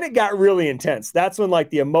then it got really intense. That's when like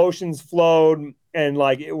the emotions flowed, and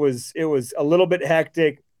like it was a little bit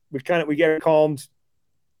hectic. We get calmed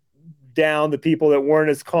down, the people that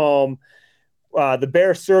weren't as calm. The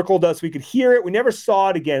bear circled us. We could hear it. We never saw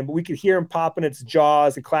it again, but we could hear him popping its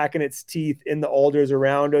jaws and clacking its teeth in the alders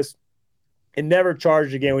around us. It never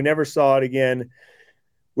charged again. We never saw it again.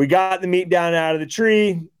 We got the meat down out of the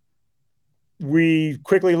tree. We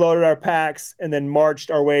quickly loaded our packs and then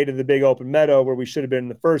marched our way to the big open meadow where we should have been in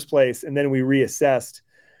the first place. And then we reassessed.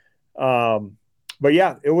 But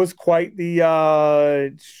yeah, it was quite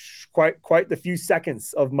the few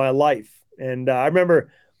seconds of my life. And I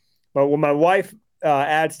remember when my wife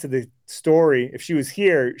adds to the story, if she was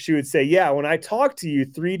here, she would say, yeah, when I talked to you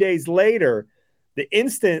 3 days later, the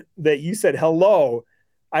instant that you said hello,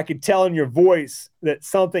 I could tell in your voice that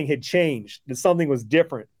something had changed, that something was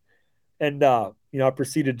different. And, I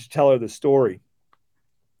proceeded to tell her the story.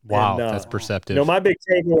 Wow, that's perceptive. My big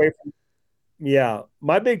takeaway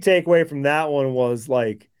from that one was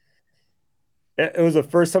like, it was the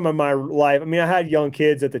first time in my life. I mean, I had young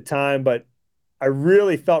kids at the time, but I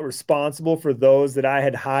really felt responsible for those that I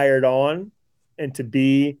had hired on and to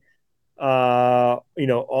be,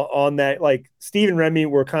 on that. Like Steve and Remy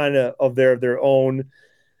were kind of their own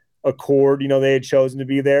accord. They had chosen to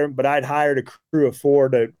be there, but I'd hired a crew of 4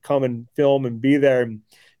 to come and film and be there. And,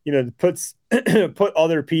 put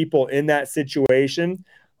other people in that situation.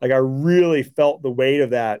 Like I really felt the weight of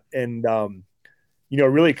that. And,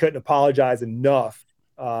 really couldn't apologize enough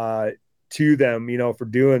to them, for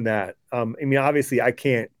doing that. Obviously I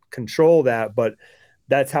can't control that, but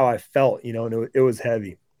that's how I felt, and it was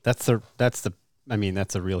heavy. That's a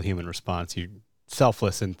real human response. You're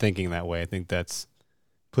selfless in thinking that way. I think that's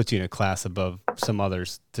puts you in a class above some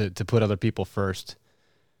others to put other people first.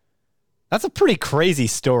 That's a pretty crazy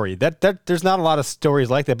story. That there's not a lot of stories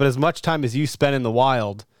like that, but as much time as you spend in the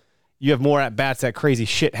wild, you have more at-bats at crazy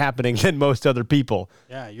shit happening than most other people.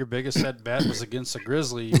 Yeah, your biggest at-bat was against a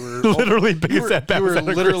Grizzly. You were literally biggest at-bat was You were at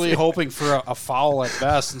a literally Grizzly. hoping for a foul at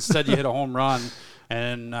best. Instead, you hit a home run,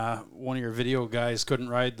 and one of your video guys couldn't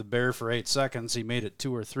ride the bear for 8 seconds. He made it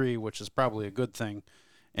 2 or 3, which is probably a good thing.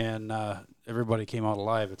 And everybody came out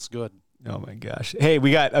alive. It's good. Oh, my gosh. Hey,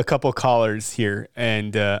 we got a couple callers here,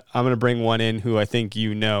 and I'm going to bring one in who I think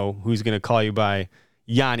you know, who's going to call you by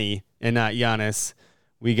Yanni and not Janis.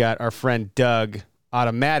 We got our friend Doug out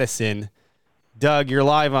of Madison. Doug, you're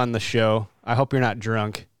live on the show. I hope you're not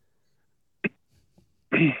drunk.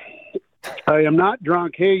 I am not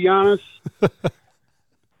drunk. Hey, Janis.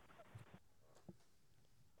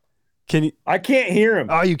 I can't hear him.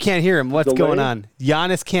 Oh, you can't hear him. What's Delay? going on?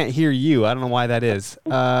 Janis can't hear you. I don't know why that is.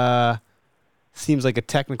 Seems like a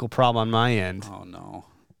technical problem on my end. Oh, no.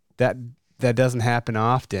 That doesn't happen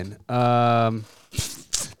often.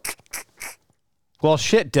 Well,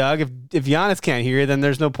 shit, Doug. If Janis can't hear you, then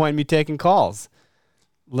there's no point in me taking calls.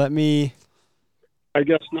 I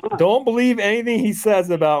guess not. Don't believe anything he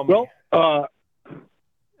says about me. Well, I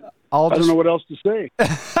don't know what else to say.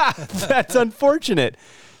 That's unfortunate.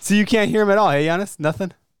 So you can't hear him at all, hey, Janis?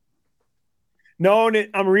 Nothing? No, and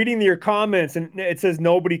I'm reading your comments, and it says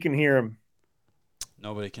nobody can hear him.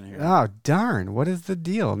 Nobody can hear. Oh, darn. What is the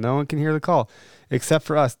deal? No one can hear the call except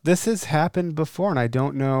for us. This has happened before, and I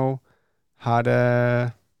don't know how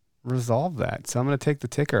to resolve that. So I'm going to take the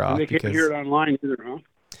ticker off. And they can't hear it online either, huh?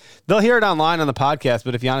 They'll hear it online on the podcast,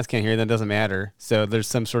 but if Janis can't hear it, then it doesn't matter. So there's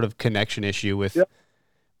some sort of connection issue with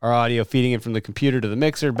our audio feeding it from the computer to the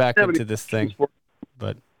mixer back into this thing.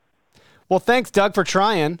 But well, thanks, Doug, for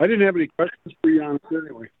trying. I didn't have any questions for you, Janis,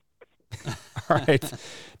 anyway. All right.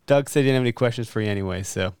 Doug said he didn't have any questions for you anyway,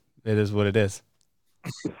 so it is what it is.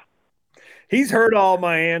 He's heard all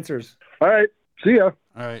my answers. All right. See ya.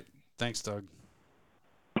 All right. Thanks, Doug.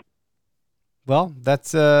 Well,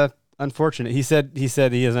 that's unfortunate. He said he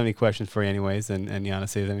doesn't have any questions for you anyways, and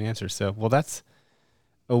Janis said he doesn't have any answers. So, well, that's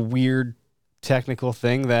a weird technical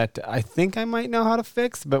thing that I think I might know how to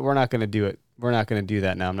fix, but we're not going to do it. We're not going to do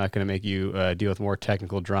that now. I'm not going to make you deal with more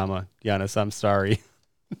technical drama. Janis, I'm sorry.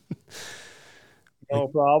 No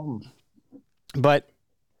problem. But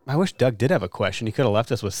I wish Doug did have a question. He could have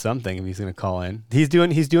left us with something if he's going to call in. He's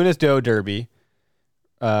doing his doe derby.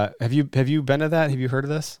 Have you been to that? Have you heard of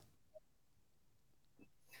this?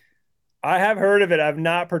 I have heard of it. I've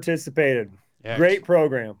not participated. Yeah, Great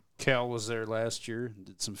program. Cal was there last year,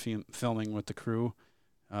 did some filming with the crew.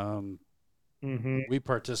 We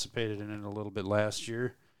participated in it a little bit last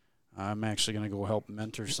year. I'm actually going to go help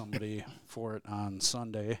mentor somebody for it on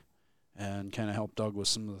Sunday and kind of help Doug with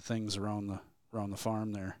some of the things around the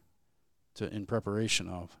farm there in preparation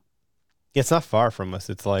of. Yeah, it's not far from us.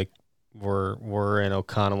 It's like we're in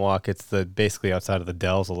Oconomowoc. It's basically outside of the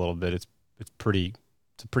Dells a little bit. It's a pretty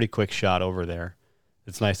quick shot over there.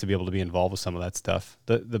 It's nice to be able to be involved with some of that stuff.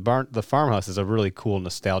 The farmhouse is a really cool,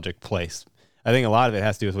 nostalgic place. I think a lot of it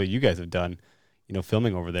has to do with what you guys have done,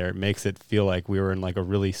 filming over there. It makes it feel like we were in like a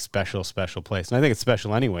really special place. And I think it's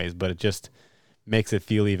special anyways, but it just makes it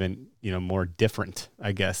feel even, more different,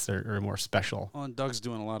 I guess, or more special. Well, and Doug's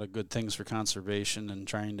doing a lot of good things for conservation and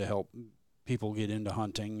trying to help people get into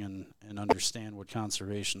hunting and understand what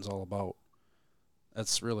conservation's all about.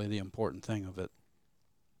 That's really the important thing of it.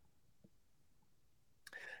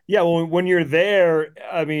 Yeah, well, when you're there,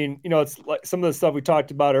 I mean, it's like some of the stuff we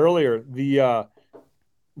talked about earlier, the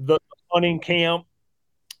hunting camp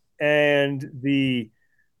and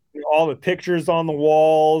all the pictures on the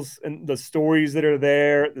walls and the stories that are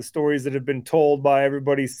there, the stories that have been told by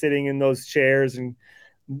everybody sitting in those chairs and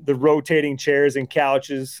the rotating chairs and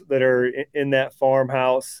couches that are in that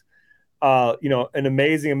farmhouse. An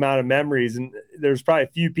amazing amount of memories. And there's probably a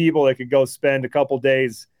few people that could go spend a couple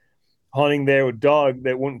days hunting there with Doug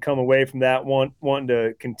that wouldn't come away from that wanting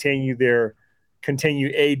to continue their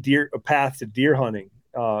continue a path to deer hunting,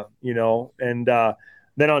 and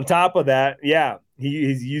then on top of that,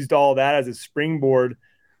 he's used all that as a springboard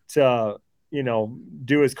to,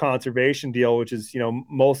 do his conservation deal, which is,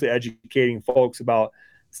 mostly educating folks about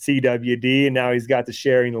CWD. And now he's got the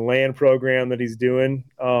sharing the land program that he's doing.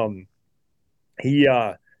 For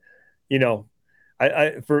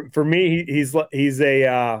me, he's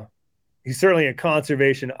certainly a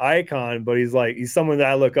conservation icon, but he's someone that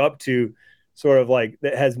I look up to, sort of like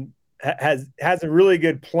that has a really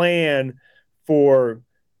good plan for,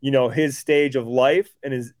 his stage of life,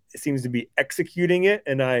 and seems to be executing it.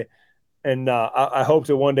 And I hope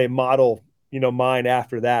to one day model, mine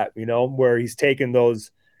after that, where he's taken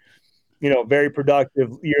those, very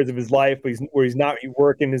productive years of his life, but where he's not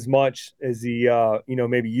working as much as he,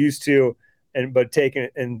 maybe used to, but taking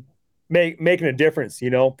it and making a difference,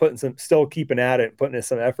 still keeping at it, putting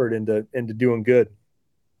some effort into doing good.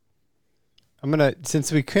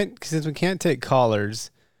 Since we can't take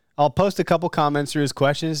callers, I'll post a couple comments through his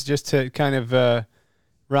questions just to kind of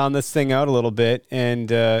round this thing out a little bit, and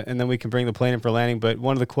then we can bring the plane in for landing. But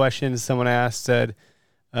one of the questions someone asked said,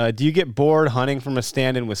 do you get bored hunting from a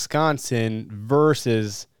stand in Wisconsin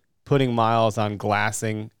versus putting miles on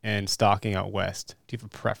glassing and stalking out west? Do you have a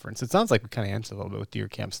preference? It sounds like we kind of answered a little bit with deer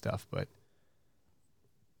camp stuff, but.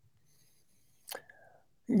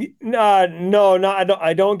 No,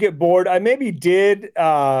 I don't get bored. I maybe did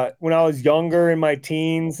when I was younger, in my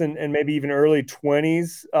teens and maybe even early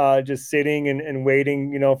 20s, just sitting and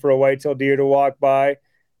waiting, for a whitetail deer to walk by.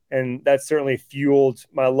 And that certainly fueled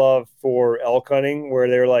my love for elk hunting, where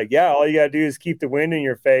they're like, yeah, all you got to do is keep the wind in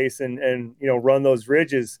your face and run those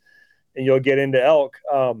ridges and you'll get into elk.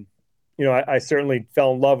 I certainly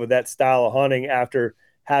fell in love with that style of hunting after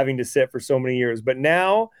having to sit for so many years. But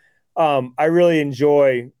now I really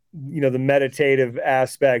enjoy, the meditative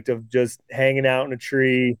aspect of just hanging out in a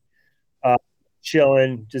tree,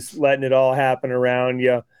 chilling, just letting it all happen around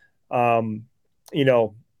you.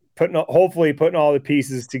 Hopefully putting all the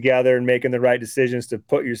pieces together and making the right decisions to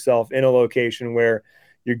put yourself in a location where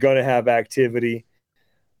you're going to have activity.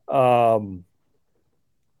 But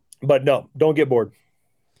no, don't get bored.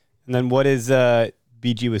 And then what is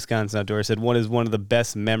BG Wisconsin Outdoor said, what is one of the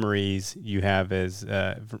best memories you have as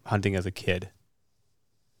hunting as a kid?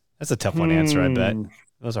 That's a tough one to answer, I bet.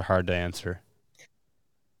 Those are hard to answer.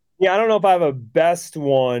 Yeah, I don't know if I have a best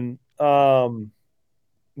one.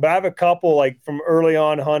 But I have a couple, like from early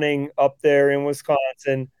on hunting up there in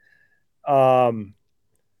Wisconsin.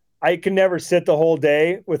 I could never sit the whole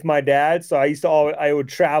day with my dad. So I would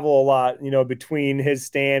travel a lot, between his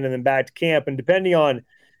stand and then back to camp. And depending on,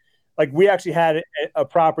 like, we actually had a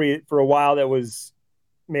property for a while that was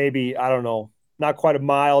maybe, I don't know, not quite a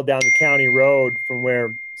mile down the county road from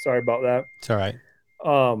where, sorry about that. It's all right.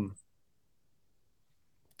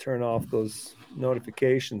 Turn off those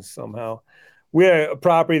notifications somehow. We had a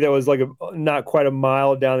property that was like not quite a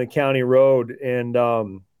mile down the county road. And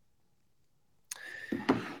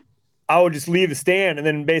I would just leave the stand and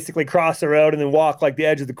then basically cross the road and then walk like the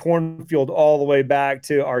edge of the cornfield all the way back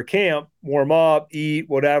to our camp, warm up, eat,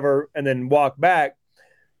 whatever, and then walk back.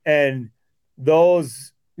 And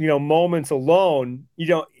those, moments alone, you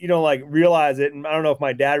don't like realize it. And I don't know if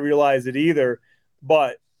my dad realized it either,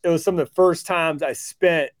 but it was some of the first times I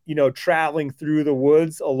spent, traveling through the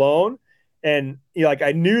woods alone. And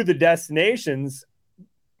I knew the destinations,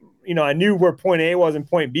 I knew where point A was and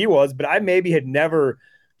point B was, but I maybe had never,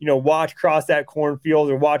 walked across that cornfield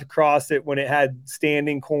or walked across it when it had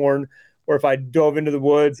standing corn, or if I dove into the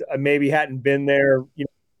woods, I maybe hadn't been there,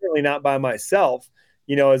 certainly not by myself,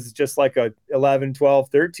 as just like a 11, 12,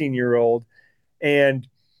 13-year-old. And,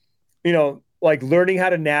 like learning how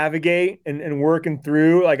to navigate and working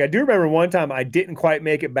through, like I do remember one time I didn't quite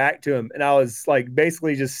make it back to him. And I was like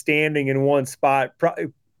basically just standing in one spot,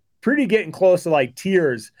 pretty getting close to like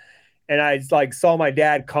tears. And I like saw my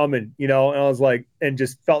dad coming, and I was like, and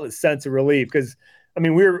just felt a sense of relief. Cause I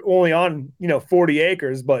mean, we were only on, 40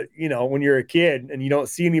 acres, but when you're a kid and you don't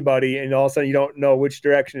see anybody and all of a sudden you don't know which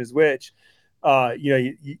direction is which,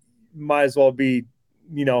 you might as well be,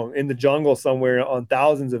 in the jungle somewhere on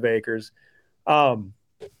thousands of acres.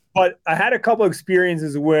 But I had a couple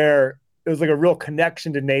experiences where it was like a real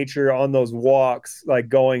connection to nature on those walks, like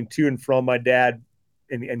going to and from my dad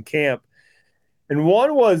in camp. And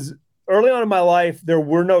one was early on in my life, there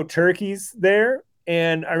were no turkeys there.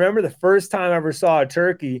 And I remember the first time I ever saw a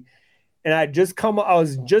turkey, and I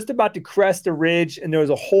was just about to crest a ridge and there was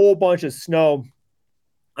a whole bunch of snow.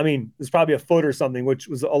 I mean, it was probably a foot or something, which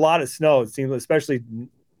was a lot of snow. It seems, especially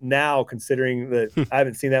now, considering that I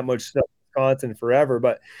haven't seen that much snow in Wisconsin forever.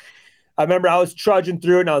 But I remember I was trudging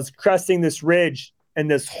through it and I was cresting this ridge and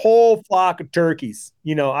this whole flock of turkeys,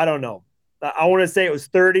 I don't know. I want to say it was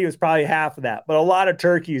 30. It was probably half of that, but a lot of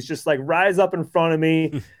turkeys just like rise up in front of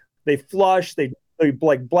me. They flush, they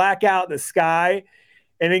like black out the sky.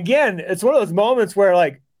 And again, it's one of those moments where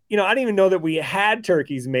like, I didn't even know that we had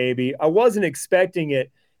turkeys. Maybe I wasn't expecting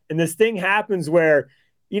it. And this thing happens where,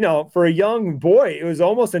 for a young boy, it was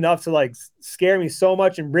almost enough to like scare me so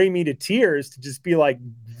much and bring me to tears to just be like,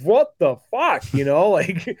 what the fuck,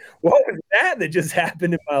 like what was that just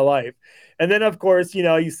happened in my life? And then of course,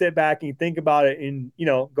 you sit back and you think about it and,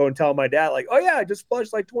 go and tell my dad like, oh yeah, I just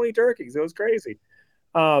flushed like 20 turkeys. It was crazy.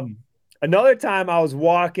 Another time I was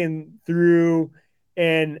walking through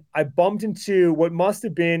and I bumped into what must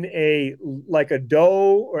have been a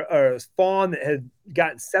doe or a fawn that had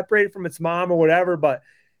gotten separated from its mom or whatever. But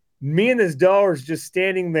me and this doe are just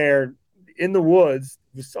standing there in the woods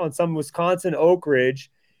on some Wisconsin oak ridge,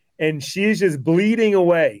 and she's just bleeding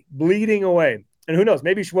away. And who knows,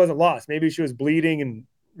 maybe she wasn't lost. Maybe she was bleeding and,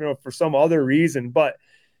 for some other reason, but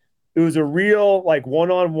it was a real like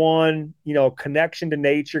one-on-one, connection to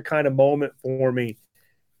nature kind of moment for me.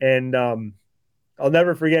 And, I'll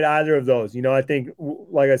never forget either of those. I think,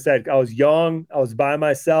 like I said, I was young, I was by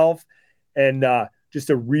myself, and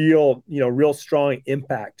just a real strong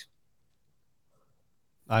impact.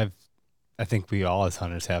 I think we all as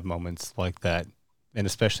hunters have moments like that, and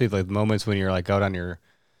especially like moments when you're like out on your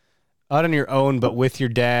own, but with your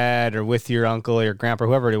dad or with your uncle or your grandpa,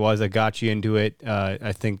 whoever it was that got you into it.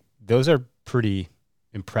 I think those are pretty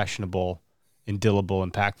impressionable, indelible,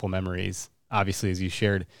 impactful memories. Obviously, as you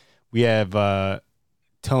shared, we have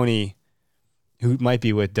Tony, who might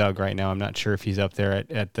be with Doug right now. I'm not sure if he's up there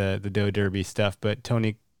at the Doe Derby stuff, but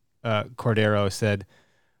Tony Cordero said,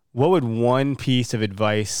 what would one piece of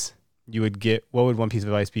advice be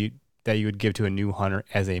that you would give to a new hunter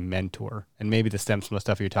as a mentor? And maybe this stems from the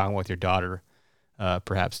stuff you're talking with your daughter,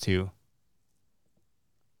 perhaps too.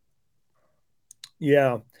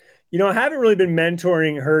 Yeah. I haven't really been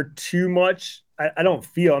mentoring her too much. I don't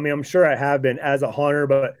feel, I'm sure I have been as a hunter,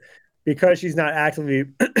 but because she's not actively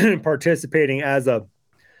participating as a,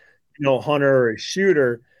 hunter or a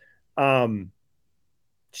shooter,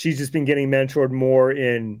 she's just been getting mentored more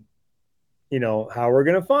in, how we're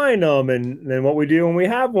going to find them and then what we do when we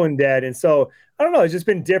have one dead. And so, I don't know, it's just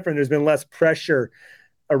been different. There's been less pressure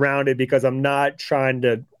around it because I'm not trying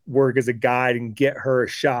to work as a guide and get her a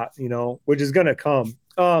shot, which is going to come.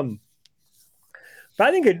 But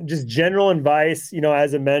I think just general advice,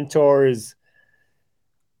 as a mentor is,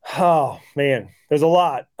 oh man, there's a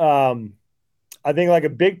lot. I think like a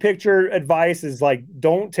big picture advice is like,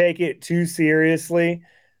 don't take it too seriously.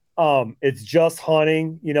 It's just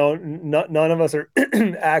hunting, none of us are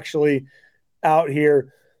actually out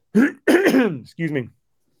here. Excuse me.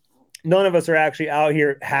 None of us are actually out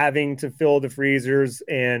here having to fill the freezers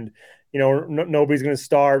and, nobody's going to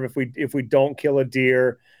starve if we don't kill a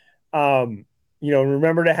deer.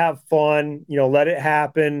 Remember to have fun, let it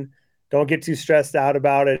happen. Don't get too stressed out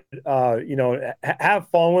about it. Have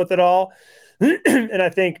fun with it all. And I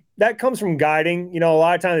think that comes from guiding. A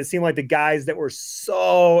lot of times it seemed like the guys that were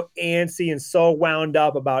so antsy and so wound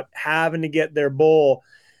up about having to get their bull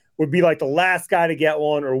would be like the last guy to get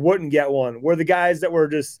one or wouldn't get one. We're the guys that were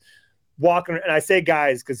just walking. And I say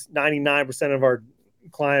guys because 99% of our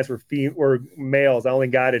clients were males. I only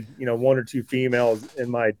guided, one or two females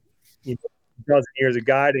in my dozen years of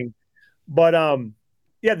guiding. But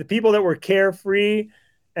yeah, the people that were carefree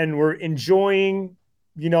and were enjoying,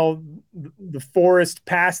 the forest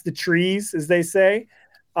past the trees, as they say,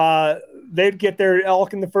 they'd get their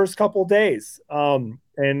elk in the first couple of days.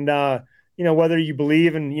 Whether you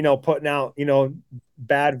believe in, putting out,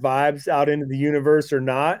 bad vibes out into the universe or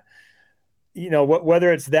not,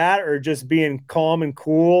 whether it's that or just being calm and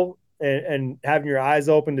cool and having your eyes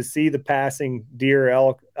open to see the passing deer,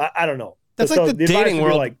 elk, I don't know. That's like the dating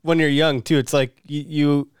world like, when you're young too. It's like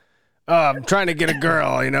I'm trying to get a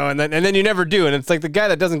girl, and then you never do. And it's like the guy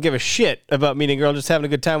that doesn't give a shit about meeting a girl, just having a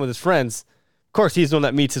good time with his friends. Of course, he's the one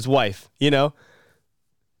that meets his wife, Yeah,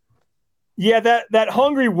 that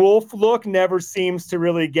hungry wolf look never seems to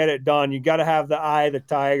really get it done. You got to have the eye of the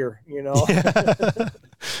tiger, Yeah.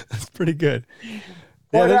 That's pretty good.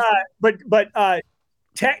 But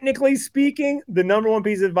technically speaking, the number one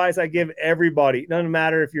piece of advice I give everybody, no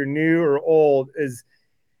matter if you're new or old, is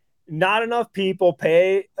not enough people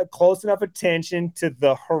pay close enough attention to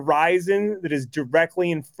the horizon that is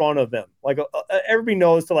directly in front of them. Like everybody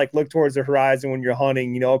knows to like look towards the horizon when you're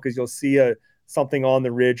hunting, because you'll see something on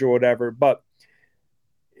the ridge or whatever. But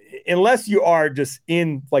unless you are just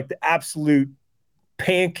in like the absolute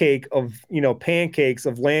pancakes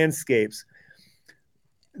of landscapes.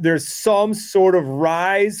 There's some sort of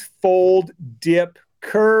rise, fold, dip,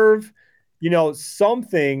 curve,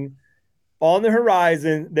 something on the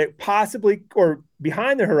horizon that possibly, or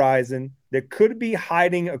behind the horizon, that could be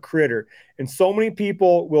hiding a critter. And so many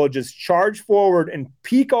people will just charge forward and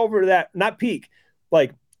peek over that, not peek,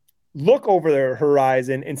 like look over their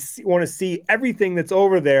horizon and want to see everything that's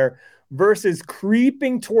over there versus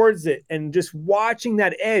creeping towards it and just watching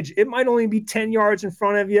that edge. It might only be 10 yards in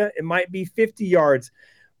front of you. It might be 50 yards,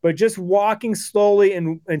 but just walking slowly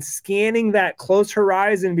and scanning that close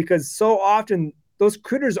horizon, because so often those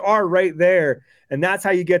critters are right there. And that's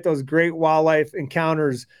how you get those great wildlife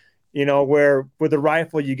encounters, where with a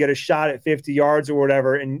rifle, you get a shot at 50 yards or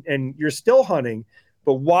whatever, and you're still hunting,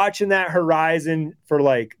 but watching that horizon for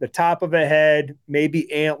like the top of a head,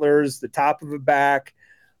 maybe antlers, the top of a back.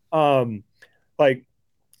 Like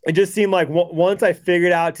it just seemed like once I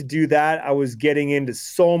figured out to do that, I was getting into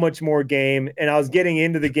so much more game, and I was getting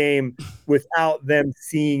into the game without them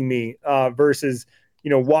seeing me, versus,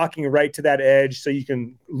 walking right to that edge so you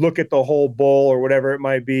can look at the whole bull or whatever it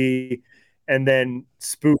might be, and then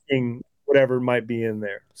spooking whatever might be in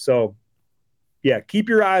there. So yeah, keep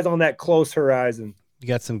your eyes on that close horizon. You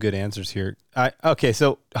got some good answers here. Okay,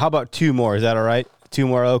 so how about two more? Is that all right? Two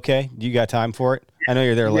more, okay? You got time for it? I know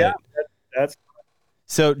you're there late. Yeah, that's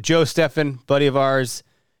so Joe Steffen, buddy of ours,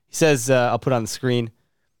 he says, I'll put it on the screen,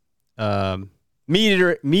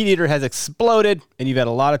 MeatEater has exploded, and you've had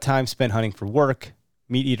a lot of time spent hunting for work,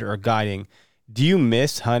 MeatEater or guiding. Do you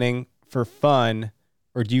miss hunting for fun,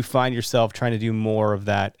 or do you find yourself trying to do more of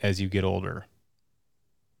that as you get older?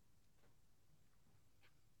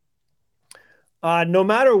 No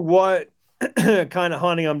matter what kind of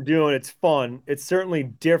hunting I'm doing, it's fun. It's certainly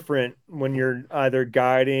different when you're either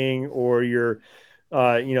guiding or you're,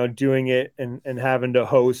 doing it and having to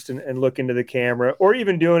host and look into the camera, or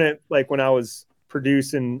even doing it like when I was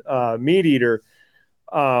producing MeatEater,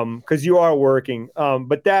 because you are working.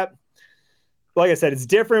 But that, like I said, it's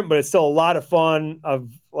different, but it's still a lot of fun.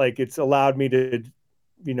 It's allowed me to,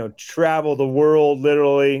 travel the world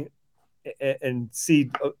literally and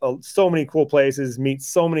see so many cool places, meet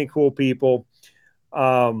so many cool people.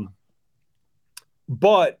 But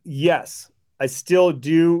yes, I still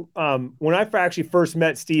do. When I actually first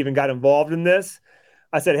met Steve and got involved in this,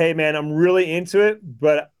 I said, hey man, I'm really into it,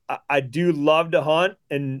 but I do love to hunt,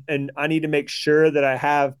 and I need to make sure that I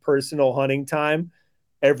have personal hunting time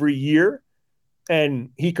every year. And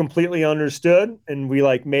he completely understood. And we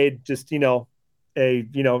made just, a,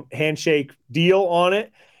 handshake deal on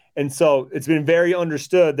it. And so it's been very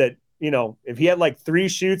understood that, if he had 3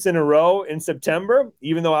 shoots in a row in September,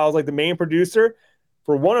 even though I was the main producer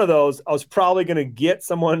for one of those, I was probably going to get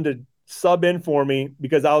someone to sub in for me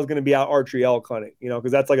because I was going to be out archery elk hunting,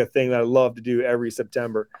 because that's a thing that I love to do every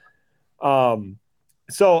September.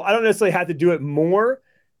 So I don't necessarily have to do it more.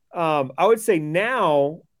 I would say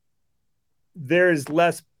now there's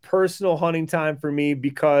less personal hunting time for me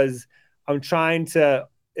because I'm trying to,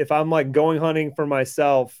 if I'm going hunting for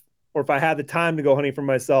myself, or if I have the time to go hunting for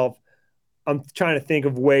myself, I'm trying to think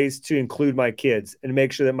of ways to include my kids and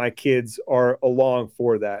make sure that my kids are along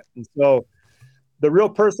for that. And so the real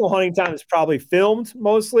personal hunting time is probably filmed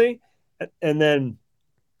mostly. And then,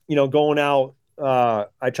 going out,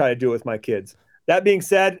 I try to do it with my kids. That being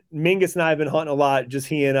said, Mingus and I have been hunting a lot, just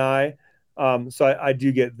he and I. So I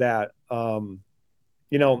do get that. In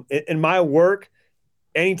my work,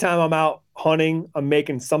 anytime I'm out hunting, I'm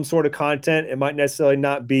making some sort of content. It might necessarily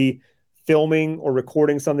not be filming or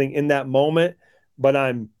recording something in that moment, but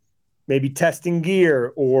I'm maybe testing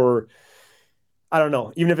gear, or I don't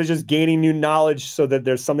know, even if it's just gaining new knowledge so that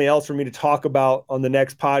there's something else for me to talk about on the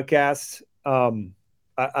next podcast.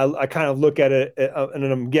 I kind of look at it,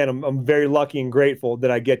 and I'm very lucky and grateful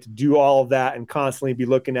that I get to do all of that and constantly be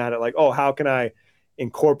looking at it oh, how can I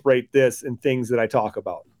incorporate this in things that I talk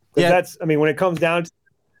about? Because when it comes down to,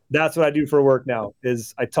 that's what I do for work now,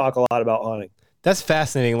 is I talk a lot about hunting. That's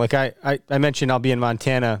fascinating. I mentioned I'll be in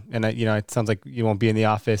Montana, and it sounds like you won't be in the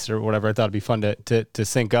office or whatever. I thought it'd be fun to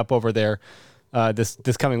sync up over there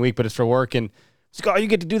this coming week, but it's for work. And it's like, oh, you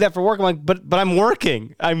get to do that for work. I'm like, but I'm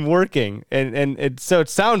working. And so it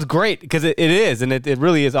sounds great because it is, and it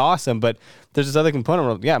really is awesome. But there's this other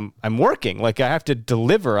component where, I'm working. I have to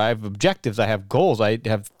deliver. I have objectives. I have goals. I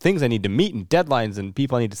have things I need to meet and deadlines and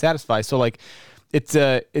people I need to satisfy. So it's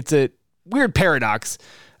a weird paradox.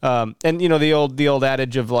 And the old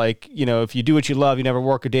adage of if you do what you love, you never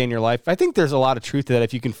work a day in your life. I think there's a lot of truth to that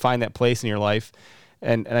if you can find that place in your life.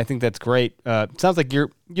 And I think that's great. It sounds like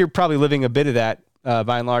you're probably living a bit of that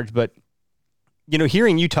by and large, but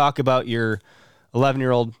hearing you talk about your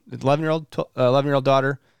 11-year-old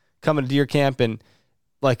daughter coming to deer camp, and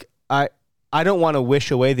like I don't want to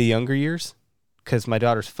wish away the younger years because my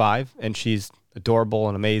daughter's 5 and she's adorable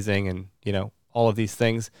and amazing and all of these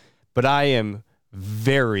things, but I am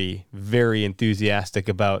very, very enthusiastic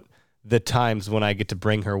about the times when I get to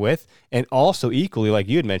bring her with, and also equally, like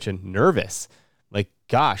you had mentioned, nervous. Like,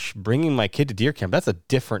 gosh, bringing my kid to deer camp, that's a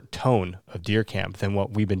different tone of deer camp than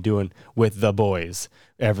what we've been doing with the boys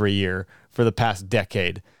every year for the past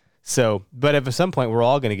decade. So, but at some point, we're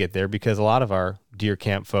all going to get there because a lot of our deer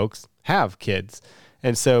camp folks have kids.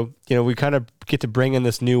 And so, we kind of get to bring in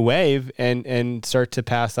this new wave and start to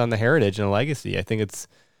pass on the heritage and the legacy. I think it's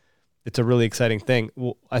a really exciting thing.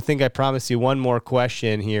 Well, I think I promised you one more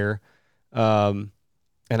question here.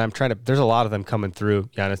 And I'm there's a lot of them coming through,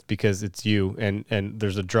 Janis, because it's you and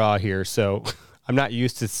there's a draw here. So I'm not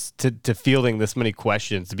used to fielding this many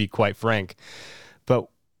questions, to be quite frank. But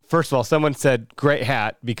first of all, someone said great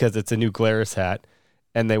hat because it's a new Glarus hat.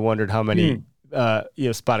 And they wondered how many,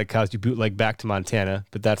 spotted cows you bootleg back to Montana,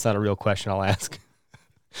 but that's not a real question I'll ask.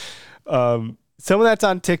 Someone that's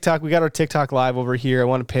on TikTok, we got our TikTok live over here. I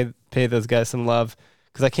want to pay those guys some love,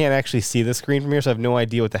 because I can't actually see the screen from here, so I have no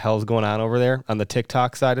idea what the hell is going on over there on the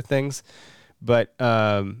TikTok side of things. But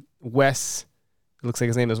Wes, it looks like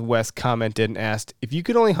his name is Wes, commented and asked, if you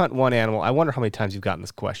could only hunt one animal, I wonder how many times you've gotten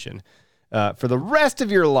this question, for the rest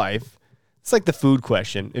of your life. It's like the food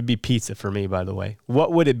question. It'd be pizza for me, by the way.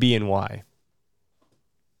 What would it be and why?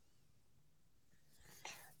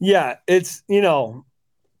 Yeah, it's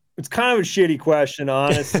it's kind of a shitty question,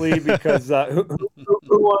 honestly, because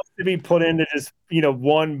who wants to be put into just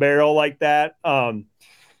one barrel like that? But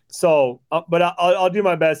I'll do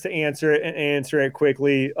my best to answer it and answer it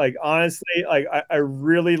quickly. Like, honestly, like I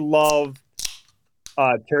really love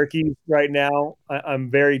turkeys right now. I'm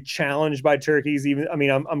very challenged by turkeys. I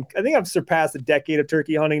think I've surpassed a decade of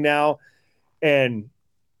turkey hunting now, and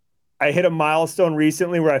I hit a milestone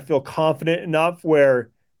recently where I feel confident enough where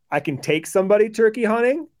I can take somebody turkey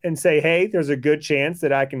hunting and say, hey, there's a good chance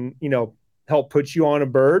that I can, help put you on a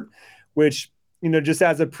bird, which, just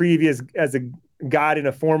as a guide in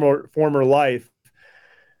a former life,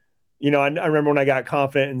 I remember when I got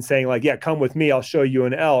confident in saying like, yeah, come with me, I'll show you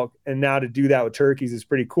an elk. And now to do that with turkeys is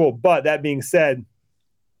pretty cool. But that being said,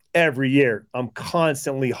 every year I'm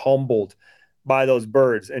constantly humbled by those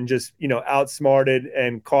birds and just, outsmarted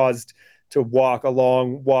and caused to walk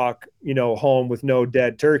home with no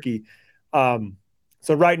dead turkey.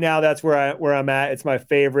 So right now that's where I'm at. It's my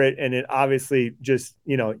favorite. And it obviously just,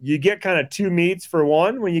 you get kind of two meats for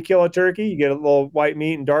one. When you kill a turkey, you get a little white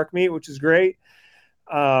meat and dark meat, which is great.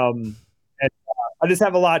 And I just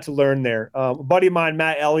have a lot to learn there. A buddy of mine,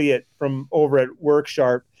 Matt Elliott from over at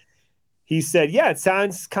Worksharp, he said, yeah, it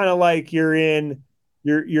sounds kind of like you're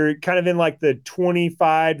kind of in like the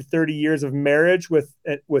 25 to 30 years of marriage with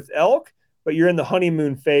elk, but you're in the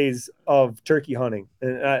honeymoon phase of turkey hunting.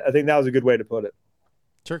 And I think that was a good way to put it.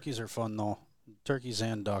 Turkeys are fun, though. Turkeys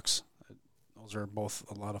and ducks. Those are both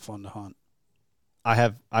a lot of fun to hunt.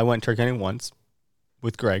 I went turkey hunting once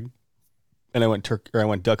with Greg, and I went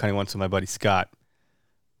duck hunting once with my buddy Scott.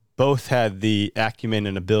 Both had the acumen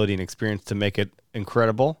and ability and experience to make it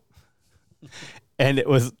incredible. And it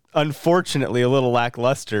was unfortunately a little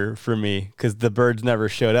lackluster for me because the birds never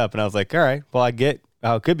showed up. And I was like, all right, well, I get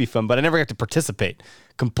how it could be fun, but I never got to participate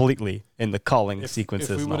completely in the calling sequences.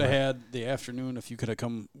 If we would have had the afternoon, if you could have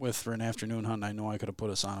come with for an afternoon hunt, I know I could have put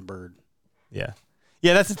us on a bird. Yeah.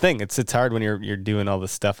 Yeah, that's the thing. It's hard when you're doing all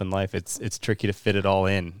this stuff in life. It's tricky to fit it all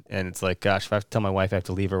in. And it's like, gosh, if I have to tell my wife I have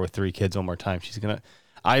to leave her with 3 kids one more time,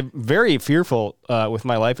 I'm very fearful with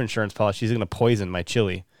my life insurance policy. She's going to poison my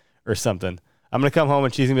chili or something. I'm going to come home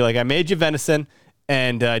and she's going to be like, I made you venison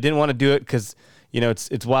and I didn't want to do it because,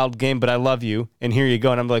 it's wild game, but I love you. And here you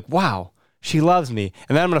go. And I'm like, wow, she loves me.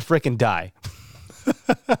 And then I'm going to freaking die.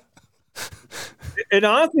 It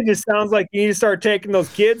honestly just sounds like you need to start taking those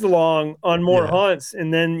kids along on more hunts,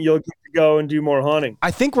 and then you'll get to go and do more hunting.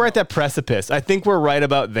 I think we're at that precipice. I think we're right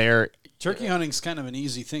about there. Turkey hunting's kind of an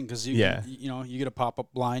easy thing because you get a pop-up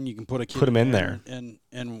line, you can put a kid in there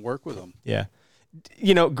and work with them. Yeah.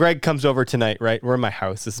 Greg comes over tonight, right? We're in my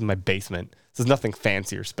house. This is my basement. This is nothing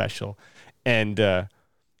fancy or special. And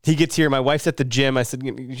he gets here. My wife's at the gym. I said,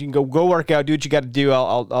 you can go work out, do what you got to do.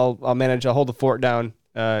 I'll manage. I'll hold the fort down,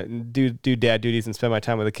 do dad duties and spend my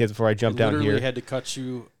time with the kids before I jump down here. Literally had to cut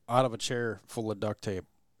you out of a chair full of duct tape.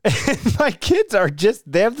 My kids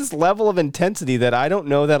they have this level of intensity that I don't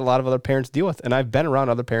know that a lot of other parents deal with. And I've been around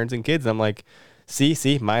other parents and kids. And I'm like,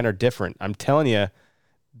 see, mine are different. I'm telling you,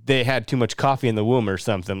 they had too much coffee in the womb or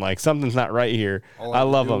something. Like, something's not right here. I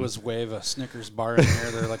love them. All I do is wave a Snickers bar in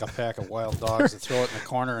there. They're like a pack of wild dogs that throw it in the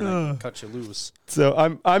corner and I can cut you loose.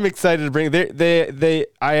 So I'm excited to bring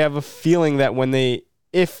I have a feeling that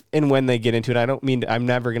if and when they get into it, I'm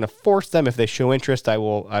never going to force them. If they show interest, I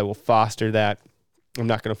will foster that. I'm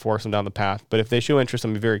not going to force them down the path, but if they show interest,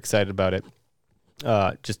 I'm very excited about it.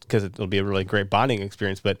 Just because it'll be a really great bonding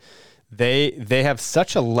experience. But they have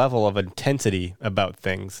such a level of intensity about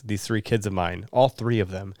things, these 3 kids of mine, all 3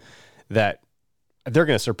 of them, that they're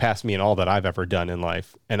going to surpass me in all that I've ever done in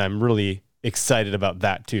life. And I'm really excited about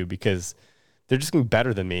that too, because they're just going to be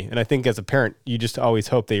better than me. And I think as a parent, you just always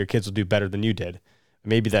hope that your kids will do better than you did.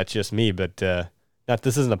 Maybe that's just me, but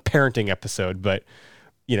this isn't a parenting episode, but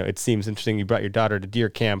it seems interesting. You brought your daughter to deer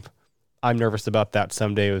camp. I'm nervous about that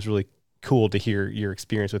someday. It was really cool to hear your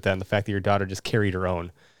experience with that and the fact that your daughter just carried her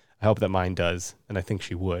own. I hope that mine does, and I think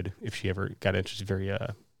she would if she ever got interested. Very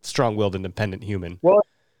strong-willed, independent human. Well,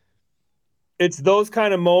 it's those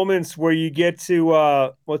kind of moments where you get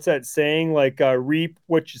to what's that saying? Like reap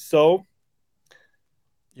what you sow.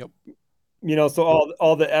 Yep. So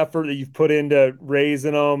all the effort that you've put into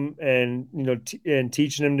raising them, and and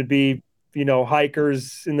teaching them to be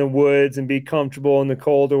hikers in the woods and be comfortable in the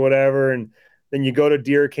cold or whatever, and then you go to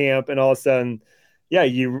deer camp, and all of a sudden,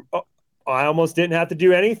 I almost didn't have to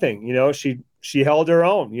do anything. She held her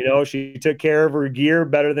own. She took care of her gear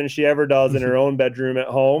better than she ever does in her own bedroom at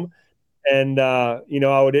home. And, I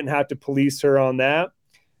didn't have to police her on that.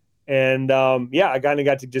 And, I kind of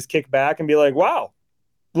got to just kick back and be like, wow,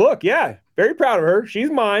 look, very proud of her. She's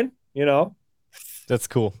mine, That's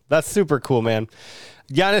cool. That's super cool, man.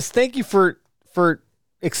 Janis, thank you for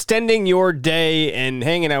extending your day and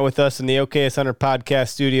hanging out with us in the OKS Hunter podcast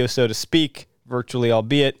studio, so to speak, virtually,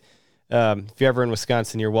 albeit. If you're ever in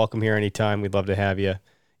Wisconsin, you're welcome here anytime. We'd love to have you.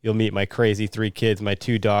 You'll meet my crazy 3 kids, my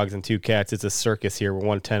 2 dogs and 2 cats. It's a circus here. We're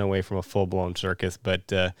 110 away from a full-blown circus,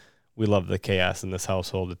 but we love the chaos in this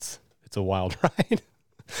household. It's a wild ride.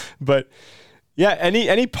 But yeah,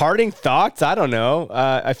 any parting thoughts? I don't know.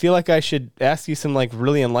 I feel like I should ask you some like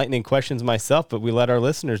really enlightening questions myself, but we let our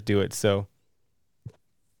listeners do it. So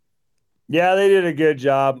yeah, they did a good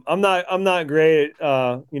job. I'm not great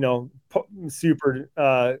at super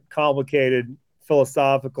complicated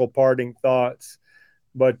philosophical parting thoughts,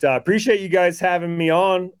 but appreciate you guys having me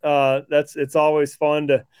on. It's always fun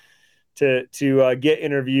to get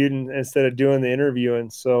interviewed instead of doing the interviewing.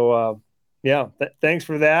 So thanks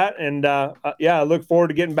for that. And I look forward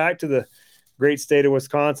to getting back to the great state of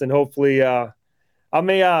Wisconsin. Hopefully, I'm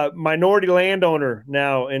a minority landowner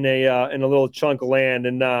now in a little chunk of land,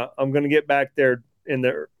 and I'm going to get back there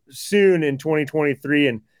soon in 2023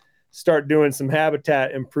 and start doing some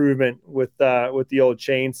habitat improvement with the old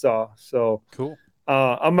chainsaw. So cool.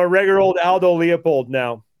 I'm a regular old Aldo Leopold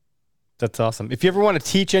now. That's awesome. If you ever want to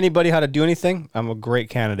teach anybody how to do anything, I'm a great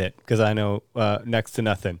candidate because I know next to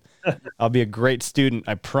nothing. I'll be a great student,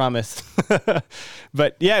 I promise.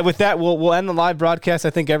 But yeah, with that, we'll end the live broadcast. I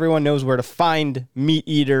think everyone knows where to find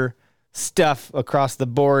MeatEater stuff across the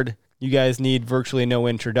board. You guys need virtually no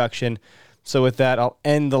introduction. So with that, I'll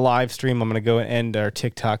end the live stream. I'm going to go and end our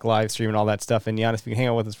TikTok live stream and all that stuff. And Janis, if you can hang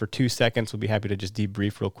out with us for 2 seconds, we'll be happy to just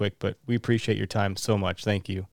debrief real quick. But we appreciate your time so much. Thank you.